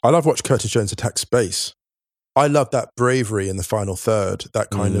sniff. I love watching Curtis Jones attack space. I love that bravery in the final third, that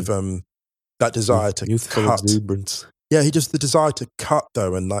kind of that desire to youthful cut exuberance. Yeah, the desire to cut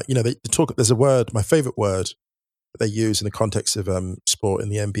though, and they talk, there's a word, my favorite word that they use in the context of sport in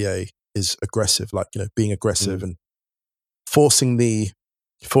the NBA is aggressive, like, being aggressive and forcing the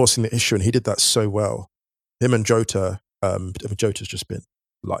issue. And he did that so well. Him and Jota, Jota's just been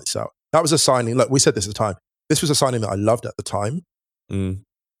lights out. That was a signing. Look, we said this at the time. This was a signing that I loved at the time. And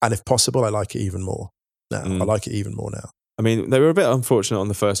if possible, I like it even more now. I like it even more now. I mean, they were a bit unfortunate on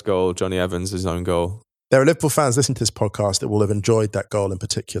the first goal, Johnny Evans, his own goal. There are Liverpool fans listening to this podcast that will have enjoyed that goal in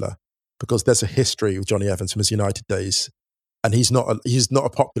particular, because there's a history with Johnny Evans from his United days. And he's not a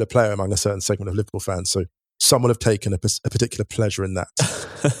popular player among a certain segment of Liverpool fans. So some will have taken a particular pleasure in that.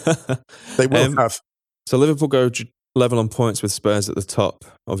 They will have. So Liverpool go level on points with Spurs at the top.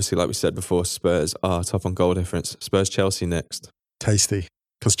 Obviously, like we said before, Spurs are top on goal difference. Spurs-Chelsea next. Tasty.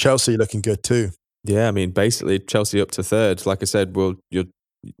 Because Chelsea looking good too. Yeah, I mean, basically Chelsea up to third. Like I said,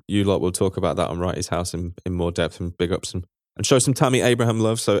 you lot will talk about that on Wrighty's House in more depth and big ups and show some Tammy Abraham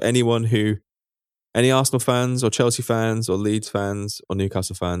love. So any Arsenal fans or Chelsea fans or Leeds fans or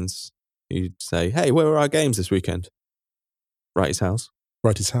Newcastle fans who say, hey, where were our games this weekend? Wrighty's House.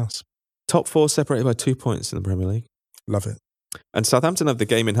 Wrighty's House. Top 4 separated by 2 points in the Premier League. Love it. And Southampton have the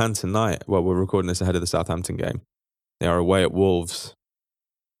game in hand tonight. Well, we're recording this ahead of the Southampton game. They are away at Wolves.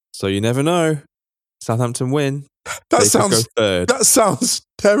 So you never know. Southampton win. That sounds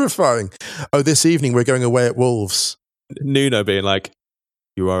terrifying. Oh, this evening we're going away at Wolves. Nuno being like,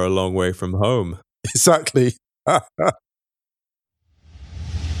 you are a long way from home. Exactly. Right,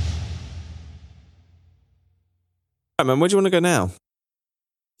 man, where do you want to go now?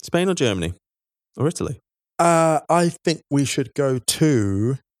 Spain or Germany? Or Italy? I think we should go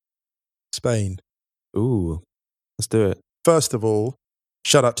to Spain. Ooh, let's do it. First of all,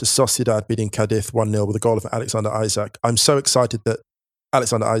 shout out to Sociedad beating Cadiz 1-0 with a goal of Alexander Isak. I'm so excited that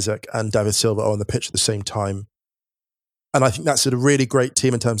Alexander Isak and David Silva are on the pitch at the same time. And I think that's a really great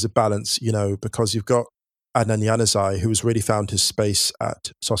team in terms of balance, because you've got Adnan Januzaj, who has really found his space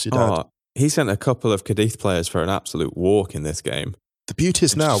at Sociedad. Oh, he sent a couple of Cadiz players for an absolute walk in this game. The beauty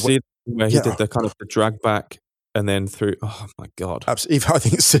is now... he did the kind of the drag back and then through... Oh, my God. Absolutely. I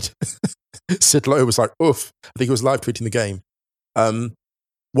think Sid Lowe was like, oof. I think he was live tweeting the game.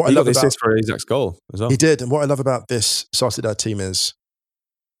 What he I love got the assist for Isak's goal as well. He did. And what I love about this Sociedad team is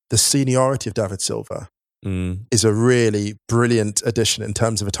the seniority of David Silva is a really brilliant addition in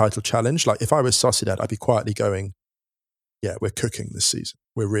terms of a title challenge. Like, if I was Sociedad, I'd be quietly going, yeah, we're cooking this season.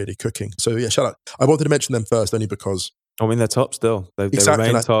 We're really cooking. So, yeah, shout out. I wanted to mention them first only because... I mean, they're top still. They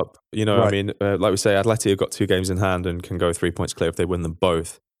remain top. Right. I mean, like we say, Atleti have got 2 games in hand and can go 3 points clear if they win them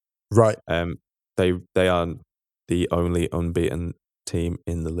both. Right. They are the only unbeaten team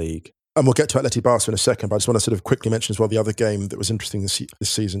in the league. And we'll get to Atleti Barca in a second, but I just want to sort of quickly mention as well the other game that was interesting this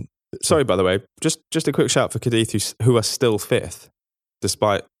season. Sorry, by the way, just a quick shout for Cadiz, who are still 5th,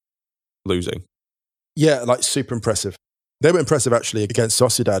 despite losing. Yeah, like super impressive. They were impressive actually against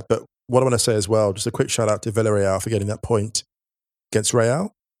Sociedad, but what I want to say as well, just a quick shout out to Villarreal for getting that point against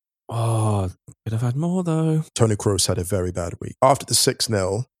Real. Oh, could have had more though. Toni Kroos had a very bad week. After the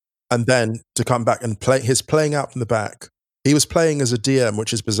 6-0, and then to come back and play, his playing out from the back. He was playing as a DM,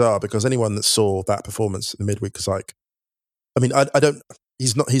 which is bizarre because anyone that saw that performance in the midweek was like, I mean,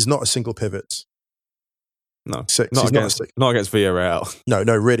 he's not a single pivot. No, 6. Not against Villarreal.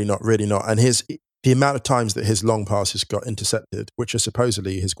 No, really not. And the amount of times that his long passes got intercepted, which is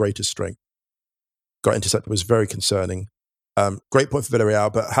supposedly his greatest strength, got intercepted was very concerning. Great point for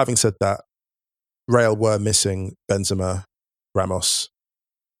Villarreal, but having said that, Real were missing Benzema, Ramos,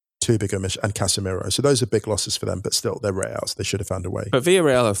 two bigger and Casemiro. So those are big losses for them, but still, they're Real, so they should have found a way. But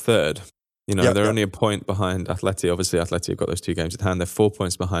Villarreal are 3rd. They're only a point behind Atleti. Obviously, Atleti have got those 2 games at hand. They're 4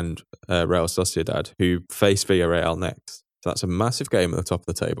 points behind Real Sociedad, who face Villarreal next. So that's a massive game at the top of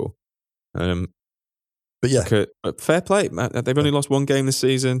the table. But yeah. Fair play. They've only lost 1 game this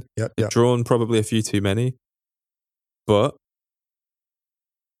season. They've drawn probably a few too many. But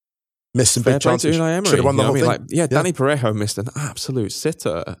missed some big chances. Should have won the whole thing. Danny Parejo missed an absolute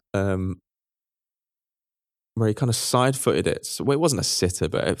sitter where he kind of side-footed it. So, it wasn't a sitter,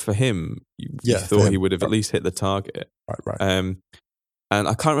 but for him, you thought he would have at least hit the target. Right. And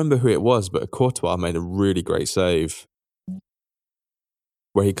I can't remember who it was, but Courtois made a really great save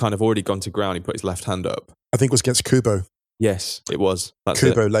where he kind of already gone to ground. He put his left hand up. I think it was against Kubo. Yes, it was. That's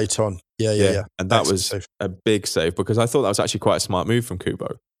Kubo it. late on. Yeah. And that was a big save because I thought that was actually quite a smart move from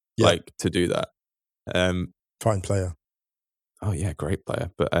Kubo, to do that. Fine player. Oh yeah, great player.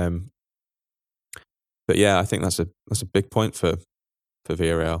 But yeah, I think that's a big point for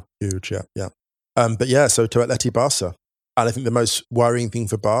Villarreal. Huge, yeah. But yeah, so to Atleti Barca. And I think the most worrying thing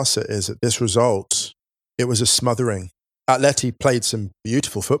for Barca is that this result, it was a smothering. Atleti played some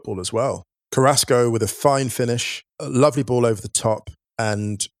beautiful football as well. Carrasco with a fine finish, a lovely ball over the top,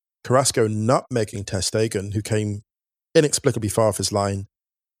 and Carrasco nutmegging Ter Stegen, who came inexplicably far off his line,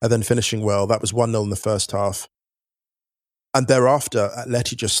 and then finishing well. That was 1-0 in the first half. And thereafter,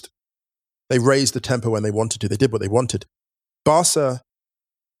 Atleti they raised the tempo when they wanted to. They did what they wanted. Barca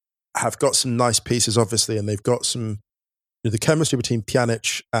have got some nice pieces, obviously, and they've got some, the chemistry between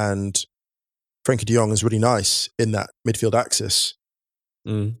Pjanic and Frenkie de Jong is really nice in that midfield axis.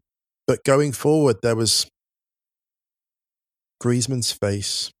 Mm. But going forward, there was Griezmann's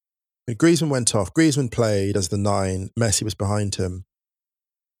face. When Griezmann went off, Griezmann played as the 9, Messi was behind him,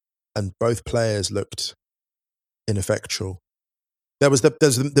 and both players looked ineffectual. There's the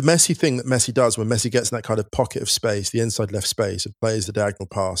Messi thing that Messi does when Messi gets in that kind of pocket of space, the inside left space, and plays the diagonal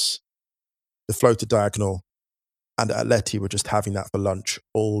pass, the floated diagonal, and Atleti were just having that for lunch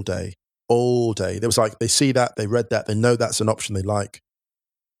all day. All day. There was like, they see that, they read that, they know that's an option they like.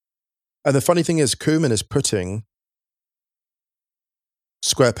 And the funny thing is, Koeman is putting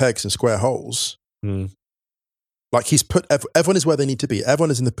square pegs in square holes. Mm. Like he's put, everyone is where they need to be.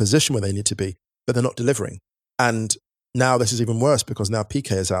 Everyone is in the position where they need to be, but they're not delivering. And now this is even worse because now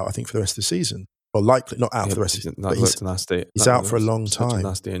Piqué is out, I think, for the rest of the season. Well, likely not out for the rest of the season. That looked nasty. He's out for a long time. Such a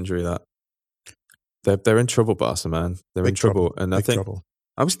nasty injury that. They're in trouble, Barca, man. They're in trouble. And I think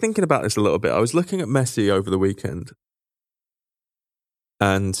I was thinking about this a little bit. I was looking at Messi over the weekend,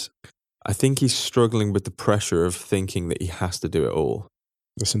 and I think he's struggling with the pressure of thinking that he has to do it all.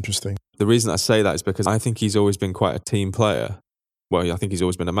 That's interesting. The reason I say that is because I think he's always been quite a team player. Well, I think he's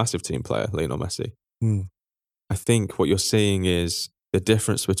always been a massive team player, Lionel Messi. Mm. I think what you're seeing is the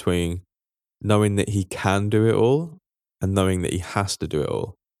difference between knowing that he can do it all and knowing that he has to do it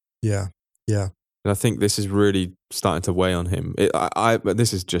all. Yeah, yeah. And I think this is really starting to weigh on him.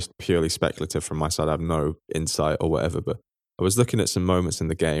 This is just purely speculative from my side. I have no insight or whatever, but I was looking at some moments in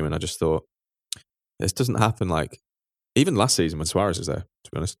the game and I just thought, this doesn't happen like, even last season when Suarez was there,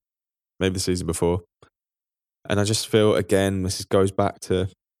 to be honest. Maybe the season before. And I just feel, again, this goes back to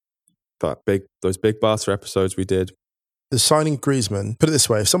those big Barca episodes we did. The signing Griezmann, put it this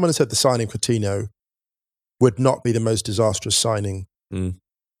way, if someone had said the signing Coutinho would not be the most disastrous signing,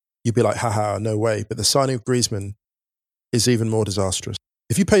 you'd be like, haha, no way. But the signing of Griezmann is even more disastrous.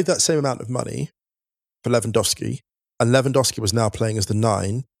 If you paid that same amount of money for Lewandowski, and Lewandowski was now playing as the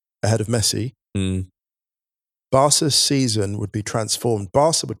 9 ahead of Messi, Barca's season would be transformed.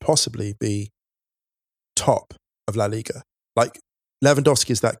 Barca would possibly be top of La Liga. Like, Lewandowski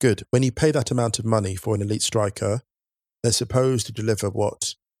is that good. When you pay that amount of money for an elite striker, they're supposed to deliver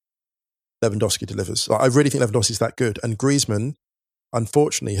what Lewandowski delivers. Like, I really think Lewandowski is that good. And Griezmann,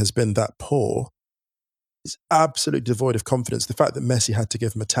 unfortunately, has been that poor. He's absolutely devoid of confidence. The fact that Messi had to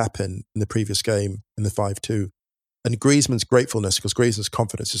give him a tap-in the previous game in the 5-2. And Griezmann's gratefulness, because Griezmann's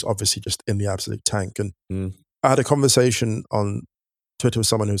confidence is obviously just in the absolute tank. And I had a conversation on Twitter with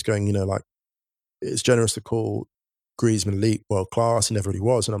someone who was going, like, it's generous to call Griezmann elite, world class. He never really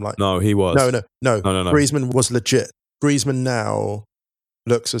was. And I'm like, no, he was. No. Griezmann was legit. Griezmann now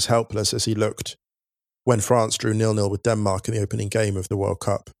looks as helpless as he looked when France drew 0-0 with Denmark in the opening game of the World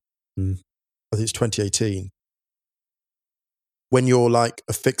Cup. I think it's 2018. When you're like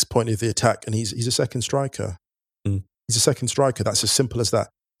a fixed point of the attack, and he's a second striker. He's a second striker. That's as simple as that.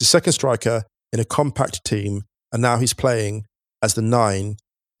 He's a second striker in a compact team, and now he's playing as the 9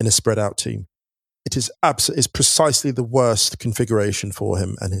 in a spread out team. It is precisely the worst configuration for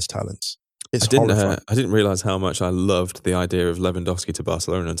him and his talents. It's horrifying. I didn't realize how much I loved the idea of Lewandowski to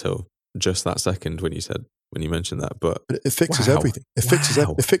Barcelona until just that second when you mentioned that. But it fixes everything. It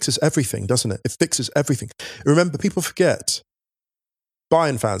fixes everything, doesn't it? It fixes everything. Remember, people forget.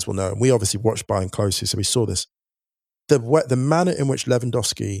 Bayern fans will know, and we obviously watched Bayern closely, so we saw this. The manner in which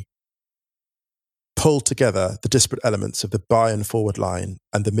Lewandowski pulled together the disparate elements of the Bayern forward line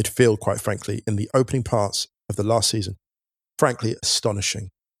and the midfield, quite frankly, in the opening parts of the last season, frankly, astonishing.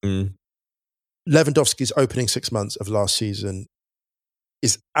 Lewandowski's opening 6 months of last season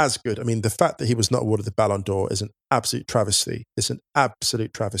is as good. I mean, the fact that he was not awarded the Ballon d'Or is an absolute travesty. It's an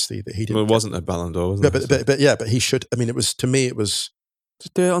absolute travesty that he didn't. Well, it wasn't a Ballon d'Or, wasn't it? But he should. I mean, to me, it was.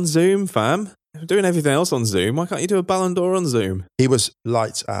 Just do it on Zoom, fam. You're doing everything else on Zoom. Why can't you do a Ballon d'Or on Zoom? He was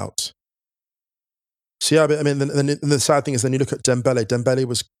lights out. So yeah, I mean, the sad thing is then you look at Dembele. Dembele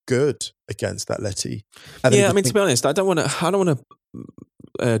was good against Atleti. To be honest, I don't want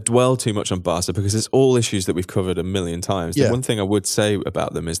to dwell too much on Barca because it's all issues that we've covered a million times. The one thing I would say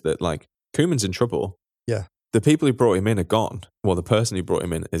about them is that, like, Koeman's in trouble. Yeah. The people who brought him in are gone. Well, the person who brought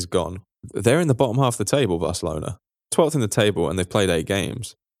him in is gone. They're in the bottom half of the table, Barcelona. 12th in the table, and they've played 8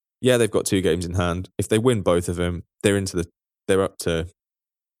 games. Yeah, they've got 2 games in hand. If they win both of them, they're up to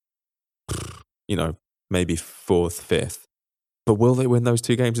maybe 4th, 5th. But will they win those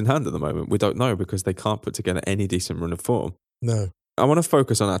 2 games in hand at the moment? We don't know because they can't put together any decent run of form. No. I want to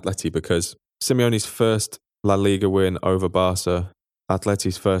focus on Atleti because Simeone's first La Liga win over Barca,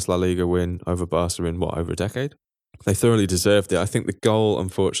 Atleti's first La Liga win over Barca in over a decade? They thoroughly deserved it. I think the goal,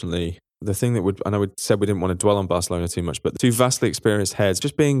 unfortunately, the thing that I know we said we didn't want to dwell on Barcelona too much, but the 2 vastly experienced heads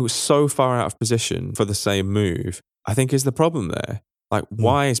just being so far out of position for the same move, I think is the problem there. Like,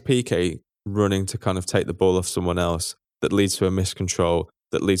 why is Piqué running to kind of take the ball off someone else that leads to a miscontrol,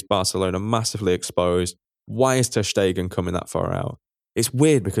 that leaves Barcelona massively exposed? Why is Ter Stegen coming that far out? It's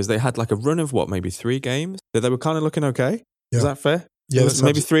weird because they had like a run of maybe 3 games that they were kind of looking okay. Yeah. Is that fair? Yeah, that's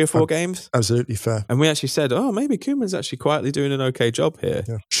maybe 3 or 4 games. Absolutely fair. And we actually said, maybe Koeman's actually quietly doing an okay job here.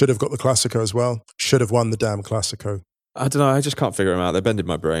 Yeah. Should have got the Clásico as well. Should have won the damn Clásico. I don't know. I just can't figure them out. They're bending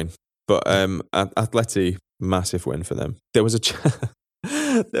my brain. But Atleti, massive win for them. There was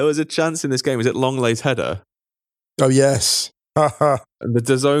a chance in this game. Was it Lenglet's header? Oh, yes. The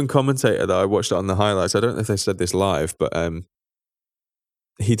DAZN commentator that I watched on the highlights, I don't know if they said this live, but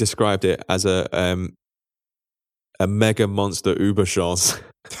he described it as a mega monster Überchance.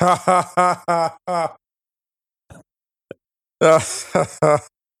 I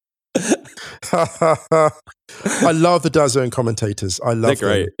love the DAZN commentators. I love them. They're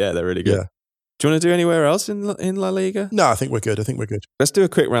great. Yeah, they're really good. Yeah. Do you want to do anywhere else in La Liga? No, I think we're good. Let's do a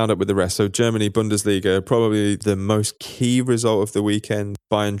quick roundup with the rest. So Germany, Bundesliga, probably the most key result of the weekend.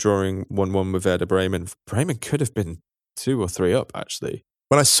 Bayern drawing 1-1 with Werder Bremen. Bremen could have been 2 or 3 up, actually.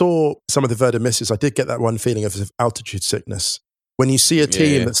 When I saw some of the Werder misses, I did get that one feeling of altitude sickness. When you see a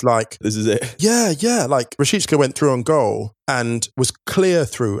team that's like... This is it. Yeah. Like Rashica went through on goal and was clear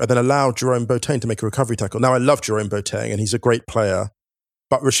through and then allowed Jerome Boateng to make a recovery tackle. Now, I love Jerome Boateng and he's a great player.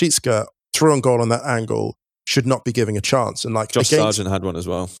 But Rashica through on goal on that angle should not be giving a chance. And like Josh Sargent had one as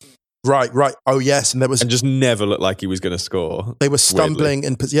well. Right. Oh, yes. And just never looked like he was going to score. They were stumbling.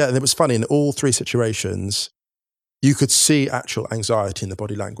 And it was funny. In all 3 situations, you could see actual anxiety in the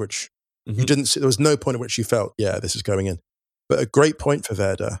body language. Mm-hmm. You didn't see, there was no point at which you felt, this is going in. But a great point for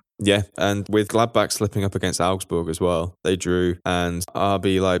Werder. Yeah, and with Gladbach slipping up against Augsburg as well, they drew, and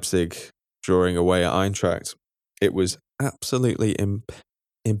RB Leipzig drawing away at Eintracht. It was absolutely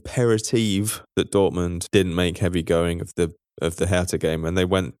imperative that Dortmund didn't make heavy going of the Hertha game, and they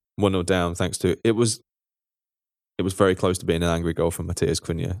went 1-0 down thanks to it was very close to being an angry goal from Matthias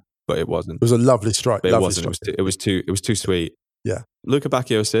Cunha, but it wasn't. It was a lovely strike. But it wasn't. It was too sweet. Yeah. Luca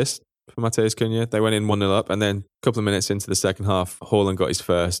Bacchio assist for Matthias Cunha. They went in 1-0 up, and then a couple of minutes into the second half, Haaland got his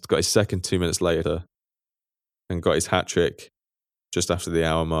first, got his second 2 minutes later, and got his hat-trick just after the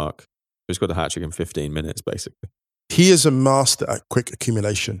hour mark. He's got a hat-trick in 15 minutes, basically. He is a master at quick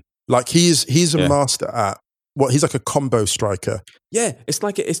accumulation. Like he's a master at he's like a combo striker. Yeah, you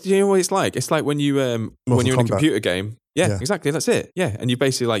know what it's like? It's like when you're in a computer game. Yeah, exactly. That's it. Yeah, and you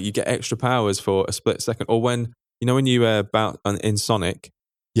basically you get extra powers for a split second, or when you bounce in Sonic.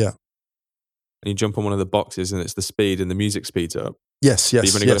 Yeah. And you jump on one of the boxes, and it's the speed, and the music speeds up. Yes. But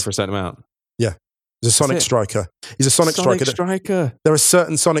you've only got it for a certain amount. Yeah, he's a Sonic striker. He's a Sonic striker. There are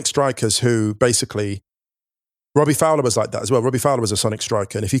certain Sonic strikers who basically. Robbie Fowler was like that as well. Robbie Fowler was a Sonic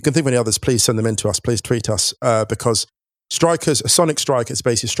striker. And if you can think of any others, please send them in to us. Please tweet us. Because a Sonic striker is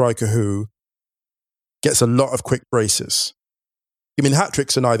basically a striker who gets a lot of quick braces. I mean,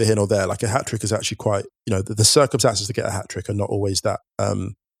 hat-tricks are neither here nor there. Like a hat-trick is actually quite, the circumstances to get a hat-trick are not always that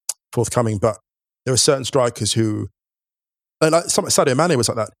forthcoming. But there are certain strikers who, like Sadio Mane was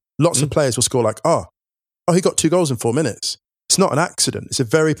like that. Lots of players will score like, he got 2 goals in 4 minutes. It's not an accident. It's a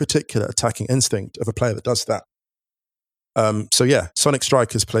very particular attacking instinct of a player that does that. Sonic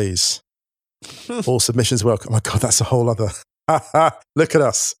strikers, please. All submissions welcome. Oh my God, that's a whole other. Look at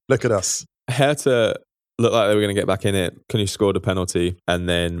us. Hertha looked like they were going to get back in it. Cunha scored a penalty, and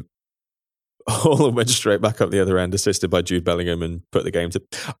then Haaland went straight back up the other end, assisted by Jude Bellingham, and put the game to.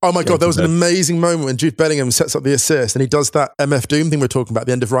 Oh my God, there was an amazing moment when Jude Bellingham sets up the assist, and he does that MF Doom thing we're talking about at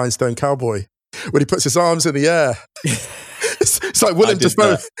the end of Rhinestone Cowboy, when he puts his arms in the air. It's like Willem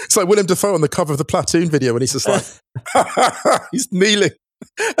Dafoe. It's like Willem Dafoe on the cover of the Platoon video, and he's just like he's kneeling,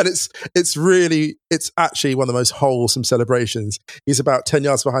 and it's actually one of the most wholesome celebrations. He's about 10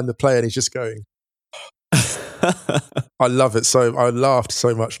 yards behind the player, and he's just going. I love it. So I laughed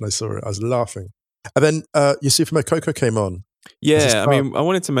so much when I saw it. I was laughing, and then Youssoufa Moukoko came on. Yeah, I mean, I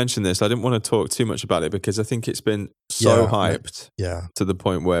wanted to mention this. I didn't want to talk too much about it because I think it's been so hyped to the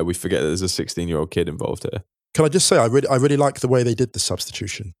point where we forget that there's a 16-year-old kid involved here. Can I just say, I really like the way they did the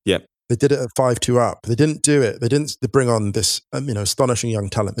substitution. Yep. They did it at 5-2 up. They didn't do it. They didn't bring on this, astonishing young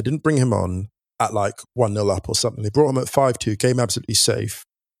talent. They didn't bring him on at like 1-0 up or something. They brought him at 5-2, game absolutely safe.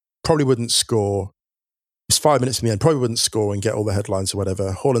 probably wouldn't score. It's 5 minutes in the end, probably wouldn't score and get all the headlines or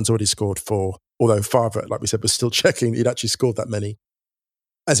whatever. Haaland's already scored 4, although Favre, like we said, was still checking he'd actually scored that many.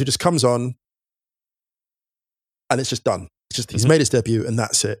 And so he just comes on and it's just done. It's just, he's made his debut and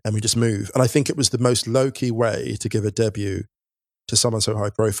that's it. And we just move. And I think it was the most low-key way to give a debut to someone so high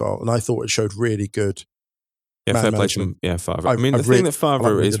profile. And I thought it showed really good fair play to Favre. I mean, the thing that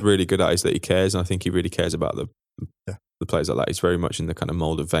Favre is really good at is that he cares. And I think he really cares about the players like that. He's very much in the kind of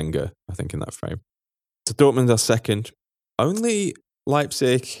mold of Wenger, I think, in that frame. So Dortmund are second. Only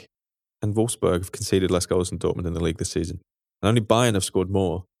Leipzig and Wolfsburg have conceded less goals than Dortmund in the league this season. And only Bayern have scored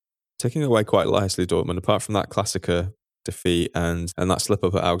more. Taking away quite nicely, Dortmund, apart from that Klassiker defeat and that slip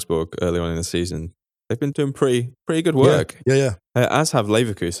up at Augsburg early on in the season. They've been doing pretty good work. Yeah. As have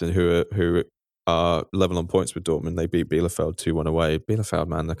Leverkusen, who are level on points with Dortmund. They beat Bielefeld 2-1 away. Bielefeld,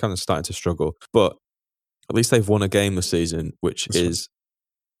 man, they're kind of starting to struggle. But at least they've won a game this season, which is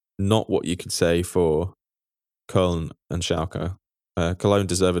not what you could say for Köln and Schalke. Cologne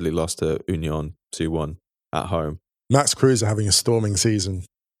deservedly lost to Union 2-1 at home. Max Kruse having a storming season.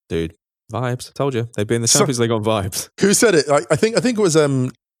 Dude, vibes. Told you. They'd be in the Champions League on vibes. Who said it? I think it was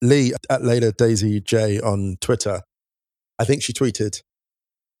Lee at Layla Daisy J on Twitter. I think she tweeted,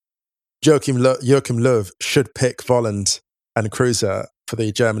 Joachim Löw should pick Volland and Kruse for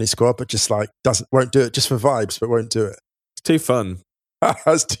the Germany squad, but just won't do it just for vibes, but won't do it. It's too fun.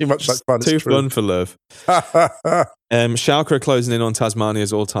 That's too much like fun. It's too fun for Löw. Schalke are closing in on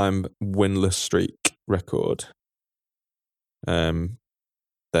Tasmania's all-time winless streak record.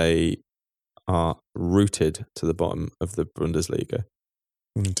 They are rooted to the bottom of the Bundesliga.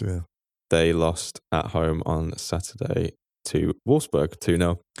 Oh dear. They lost at home on Saturday to Wolfsburg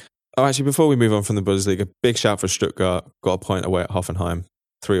 2-0. Oh, actually, before we move on from the Bundesliga, big shout for Stuttgart. Got a point away at Hoffenheim.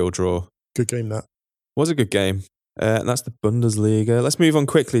 3-3 draw. Good game, that. Was a good game. And that's the Bundesliga. Let's move on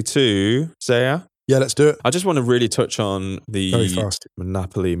quickly to Zaya. Yeah, let's do it. I just want to really touch on the Very fast.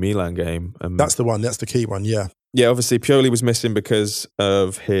 Napoli-Milan game. That's the one. That's the key one, yeah. Yeah, obviously Pioli was missing because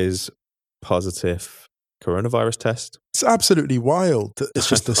of his positive coronavirus test. It's absolutely wild. It's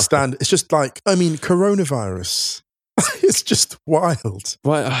just the stand. It's just coronavirus. It's just wild.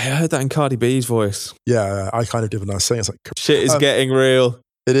 Right, I heard that in Cardi B's voice. Yeah, I kind of did when I was saying it's like... Shit is getting real.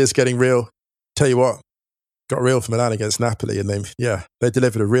 It is getting real. Tell you what, got real for Milan against Napoli and they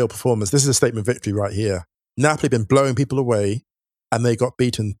delivered a real performance. This is a statement victory right here. Napoli been blowing people away and they got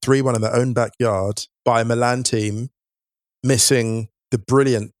beaten 3-1 in their own backyard by a Milan team missing the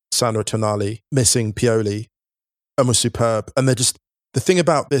brilliant Sandro Tonali, missing Pioli, and was superb. And they're just... The thing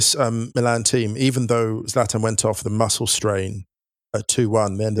about this Milan team, even though Zlatan went off with a muscle strain at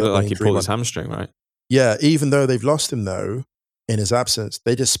 2-1, they ended up like he pulled his hamstring, right? Yeah, even though they've lost him though, in his absence,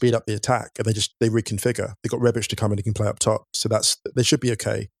 they just speed up the attack and they reconfigure. They got Rebic to come in and he can play up top, so they should be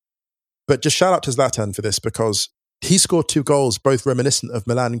okay. But just shout out to Zlatan for this because he scored 2 goals, both reminiscent of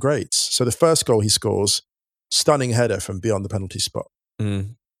Milan greats. So the first goal he scores, stunning header from beyond the penalty spot.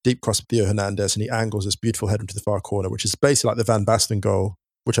 Deep cross with Theo Hernandez, and he angles this beautiful header into the far corner, which is basically like the Van Basten goal,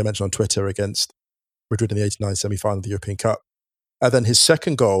 which I mentioned on Twitter against Madrid in the 89 semi-final of the European Cup. And then his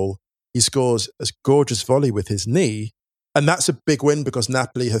second goal, he scores a gorgeous volley with his knee, and that's a big win because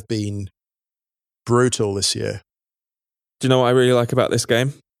Napoli have been brutal this year. Do you know what I really like about this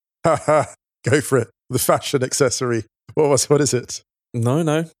game? Go for it. The fashion accessory. What is it?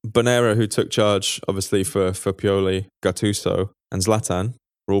 No. Bonera, who took charge, obviously, for Pioli, Gattuso, and Zlatan,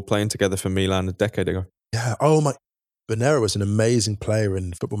 were all playing together for Milan a decade ago. Yeah. Oh my. Bonera was an amazing player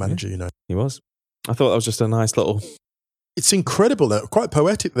in Football Manager, you know. He was. I thought that was just a nice little... It's incredible, though. Quite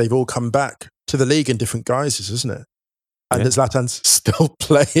poetic. They've all come back to the league in different guises, isn't it? And Zlatan's still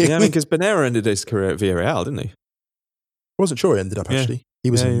playing. Yeah, I mean, because Bonera ended his career at Villarreal, didn't he? I wasn't sure he ended up, actually.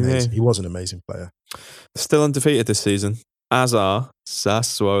 He was amazing. Yeah. He was an amazing player. Still undefeated this season. As are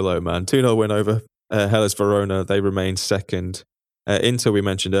Sassuolo, man. 2-0 win over Hellas Verona. They remain second. Inter, we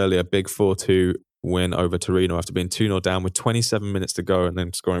mentioned earlier, big 4-2 win over Torino after being 2-0 down with 27 minutes to go and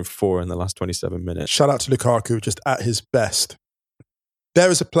then scoring 4 in the last 27 minutes. Shout out to Lukaku, just at his best. There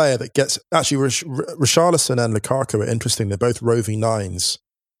is a player that gets... Actually, Richarlison and Lukaku are interesting. They're both roving nines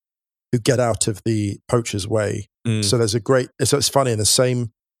who get out of the poacher's way. So there's a great... So it's funny, in the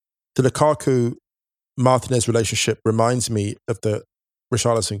same... The Lukaku-Martinez relationship reminds me of the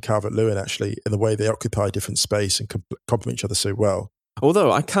Richarlison Calvert-Lewin, actually, in the way they occupy different space and complement each other so well.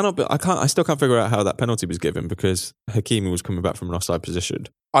 Although I still can't figure out how that penalty was given because Hakimi was coming back from an offside position.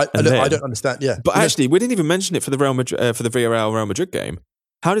 I don't understand. Yeah, but actually, we didn't even mention it for the Villarreal Real Madrid game.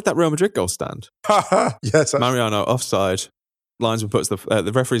 How did that Real Madrid goal stand? Yes, Mariano offside. linesman puts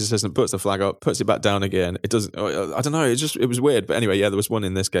the referee's assistant puts the flag up, puts it back down again. It doesn't. I don't know. It was weird. But anyway, yeah, there was one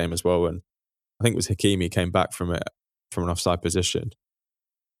in this game as well, and I think it was Hakimi came back from an offside position,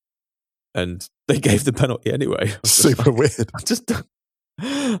 and they gave the penalty anyway. Super weird.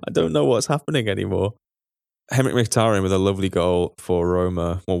 I don't know what's happening anymore. Henrik Mkhitaryan with a lovely goal for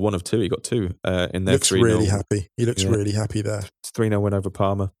Roma. Well, one of two. He got two in their 3-0. Looks really happy. He looks really happy there. It's 3-0 win over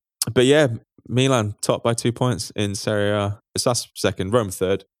Parma. But yeah, Milan top by 2 points in Serie A. Sass second, Roma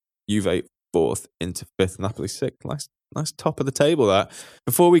third, Juve fourth, Inter fifth, Napoli sixth. Nice top of the table that.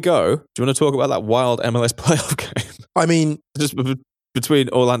 Before we go, do you want to talk about that wild MLS playoff game? I mean, just between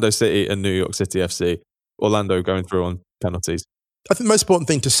Orlando City and New York City FC. Orlando going through on penalties. I think the most important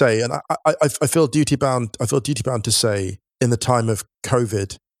thing to say, and I feel duty bound. I feel duty bound to say, in the time of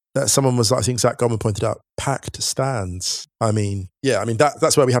COVID, that someone was, I think Zach Goldman pointed out, packed stands. I mean,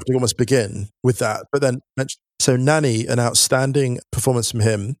 that's where we have to almost begin with that. But then, so Nani, an outstanding performance from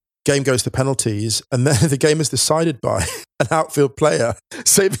him. Game goes to penalties, and then the game is decided by an outfield player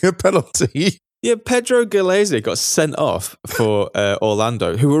saving a penalty. Yeah, Pedro Gallese got sent off for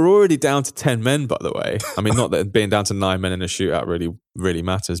Orlando, who were already down to 10 men, by the way. I mean, not that being down to 9 men in a shootout really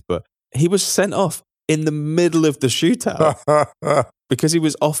matters, but he was sent off in the middle of the shootout because he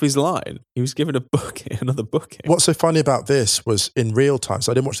was off his line. He was given another booking. What's so funny about this was in real time,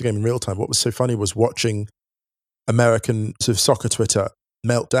 so I didn't watch the game in real time. What was so funny was watching American sort of soccer Twitter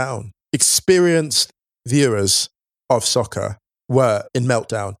meltdown. Experienced viewers of soccer were in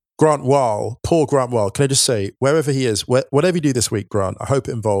meltdown. Grant Wall, poor Grant Wall, can I just say, wherever he is, whatever you do this week, Grant, I hope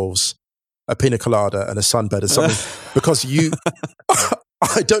it involves a pina colada and a sunbed or something, because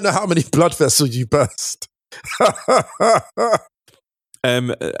I don't know how many blood vessels you burst.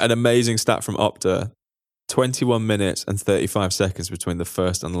 An amazing stat from Opta, 21 minutes and 35 seconds between the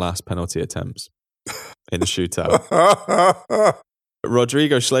first and last penalty attempts in the shootout.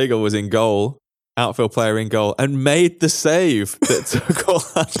 Rodrigo Schlegel was in goal, outfield player in goal, and made the save that took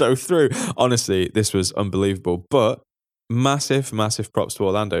Orlando through. Honestly, this was unbelievable. But massive props to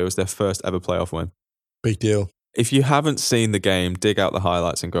Orlando. It was their first ever playoff win. Big deal. If you haven't seen the game, dig out the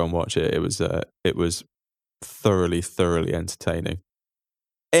highlights and go and watch it. It was thoroughly entertaining.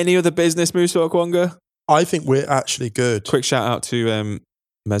 Any other business, Musa Okwonga? I think we're actually good. Quick shout out to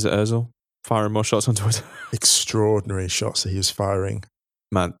Mesut Ozil, firing more shots on Twitter. Extraordinary shots that he was firing.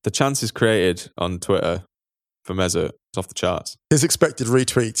 Man, the chances created on Twitter for Mesut is off the charts. His expected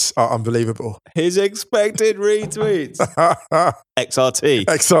retweets are unbelievable. His expected retweets.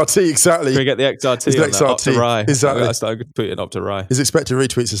 XRT, exactly. Can we get the XRT His on XRT, that? exactly. I started putting up to Rye. His expected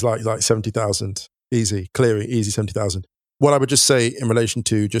retweets is like 70,000. Easy 70,000. What I would just say in relation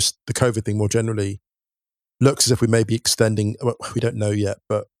to just the COVID thing more generally, looks as if we may be extending, well, we don't know yet,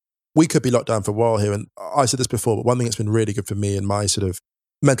 but we could be locked down for a while here. And I said this before, but one thing that's been really good for me and my sort of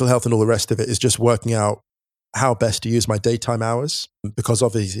mental health and all the rest of it is just working out how best to use my daytime hours, because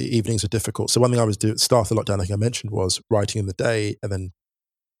obviously evenings are difficult. So one thing I was doing at the start of the lockdown, I think I mentioned, was writing in the day, and then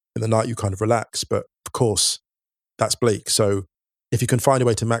in the night you kind of relax. But of course, that's bleak. So if you can find a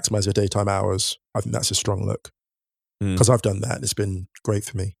way to maximize your daytime hours, I think that's a strong look, because I've done that and it's been great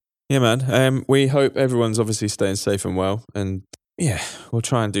for me. Yeah, man. We hope everyone's obviously staying safe and well, and yeah, we'll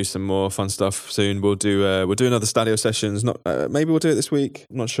try and do some more fun stuff soon. We'll do another Stadio sessions. Not maybe we'll do it this week.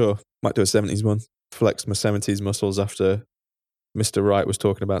 I'm not sure. Might do a 70s one. Flex my 70s muscles after Mr. Wright was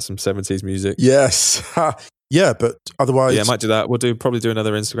talking about some 70s music. Yes. Yeah, but otherwise, yeah, I might do that. We'll probably do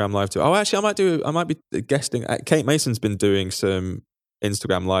another Instagram live too. Oh, actually, I might be guesting. Kate Mason's been doing some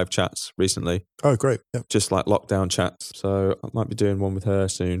Instagram live chats recently. Oh, great. Yeah. Just like lockdown chats. So I might be doing one with her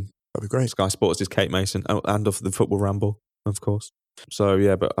soon. That'd be great. Sky Sports is Kate Mason, and of the Football Ramble, of course. So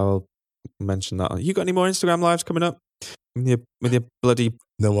yeah, but I'll mention that. You got any more Instagram lives coming up? With your bloody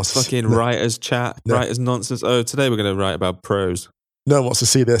fucking writers chat, writers nonsense. Oh, today we're going to write about pros. No one wants to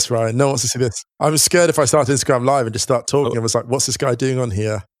see this, Ryan. No one wants to see this. I was scared if I started Instagram live and just start talking. I was like, what's this guy doing on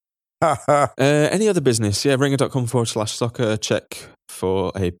here? Any other business? Yeah, ringer.com/soccer. Check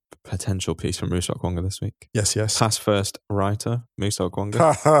for a potential piece from Musa Okwonga this week. Yes. Pass first writer, Musa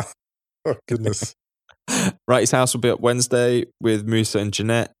Okwonga. Oh, goodness. Wright's house will be up Wednesday with Musa and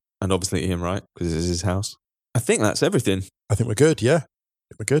Jeanette, and obviously Ian Wright, because this is his house. I think that's everything. I think we're good, yeah.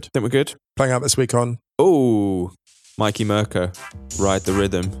 I think we're good. Playing out this week on... Oh, Mikey Merker, Ride the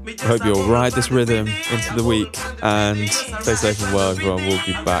Rhythm. I hope you'll ride this rhythm into the week, and stay safe and well, everyone. We'll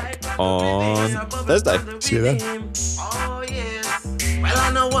be back on Thursday. See you then. Well,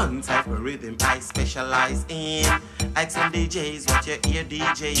 I know one type of rhythm I specialize in. Like some DJs, what you hear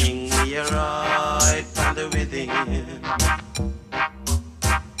DJing, you're right on the rhythm.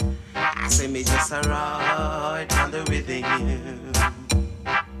 I say me just a ride on the rhythm.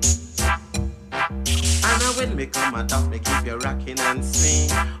 And when me come a talk, me keep you rocking and swing.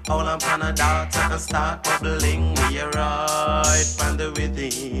 All I'm on a daughter and start bubbling. Me a ride on the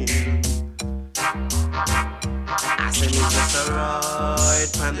rhythm. I say me just a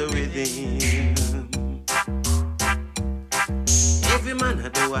ride on the rhythm. Every man a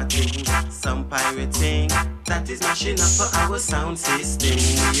do a thing, some pirate thing that is mashing up for our sound system.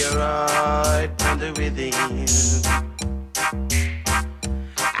 We a ride on the rhythm.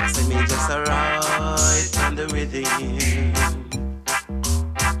 I say me just a ride on the rhythm.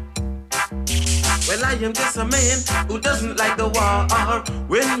 Well, I am just a man who doesn't like the war.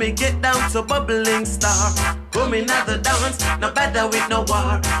 When me get down to bubbling star, coming at the dance, no better with no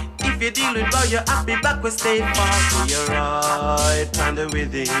war. If you deal with war, you happy back, we stay far. You're right on the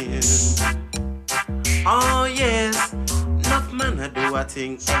rhythm. Oh yes, enough man I do a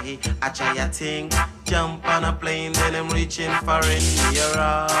thing, hey, I try a thing. Jump on a plane, then I'm reaching foreign. You're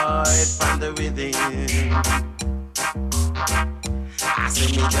right on the rhythm. I say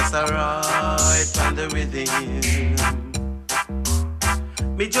me just a ride on the rhythm.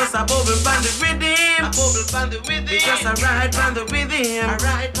 Me just a bubble on the rhythm. A bubble on the rhythm. Me just a ride on the rhythm. A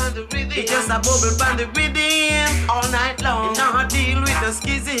ride on the rhythm. Me just a bubble on the rhythm. All night long. Now deal with the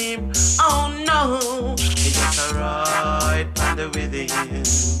schism. Oh no. Me just a ride on the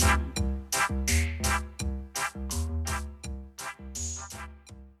rhythm.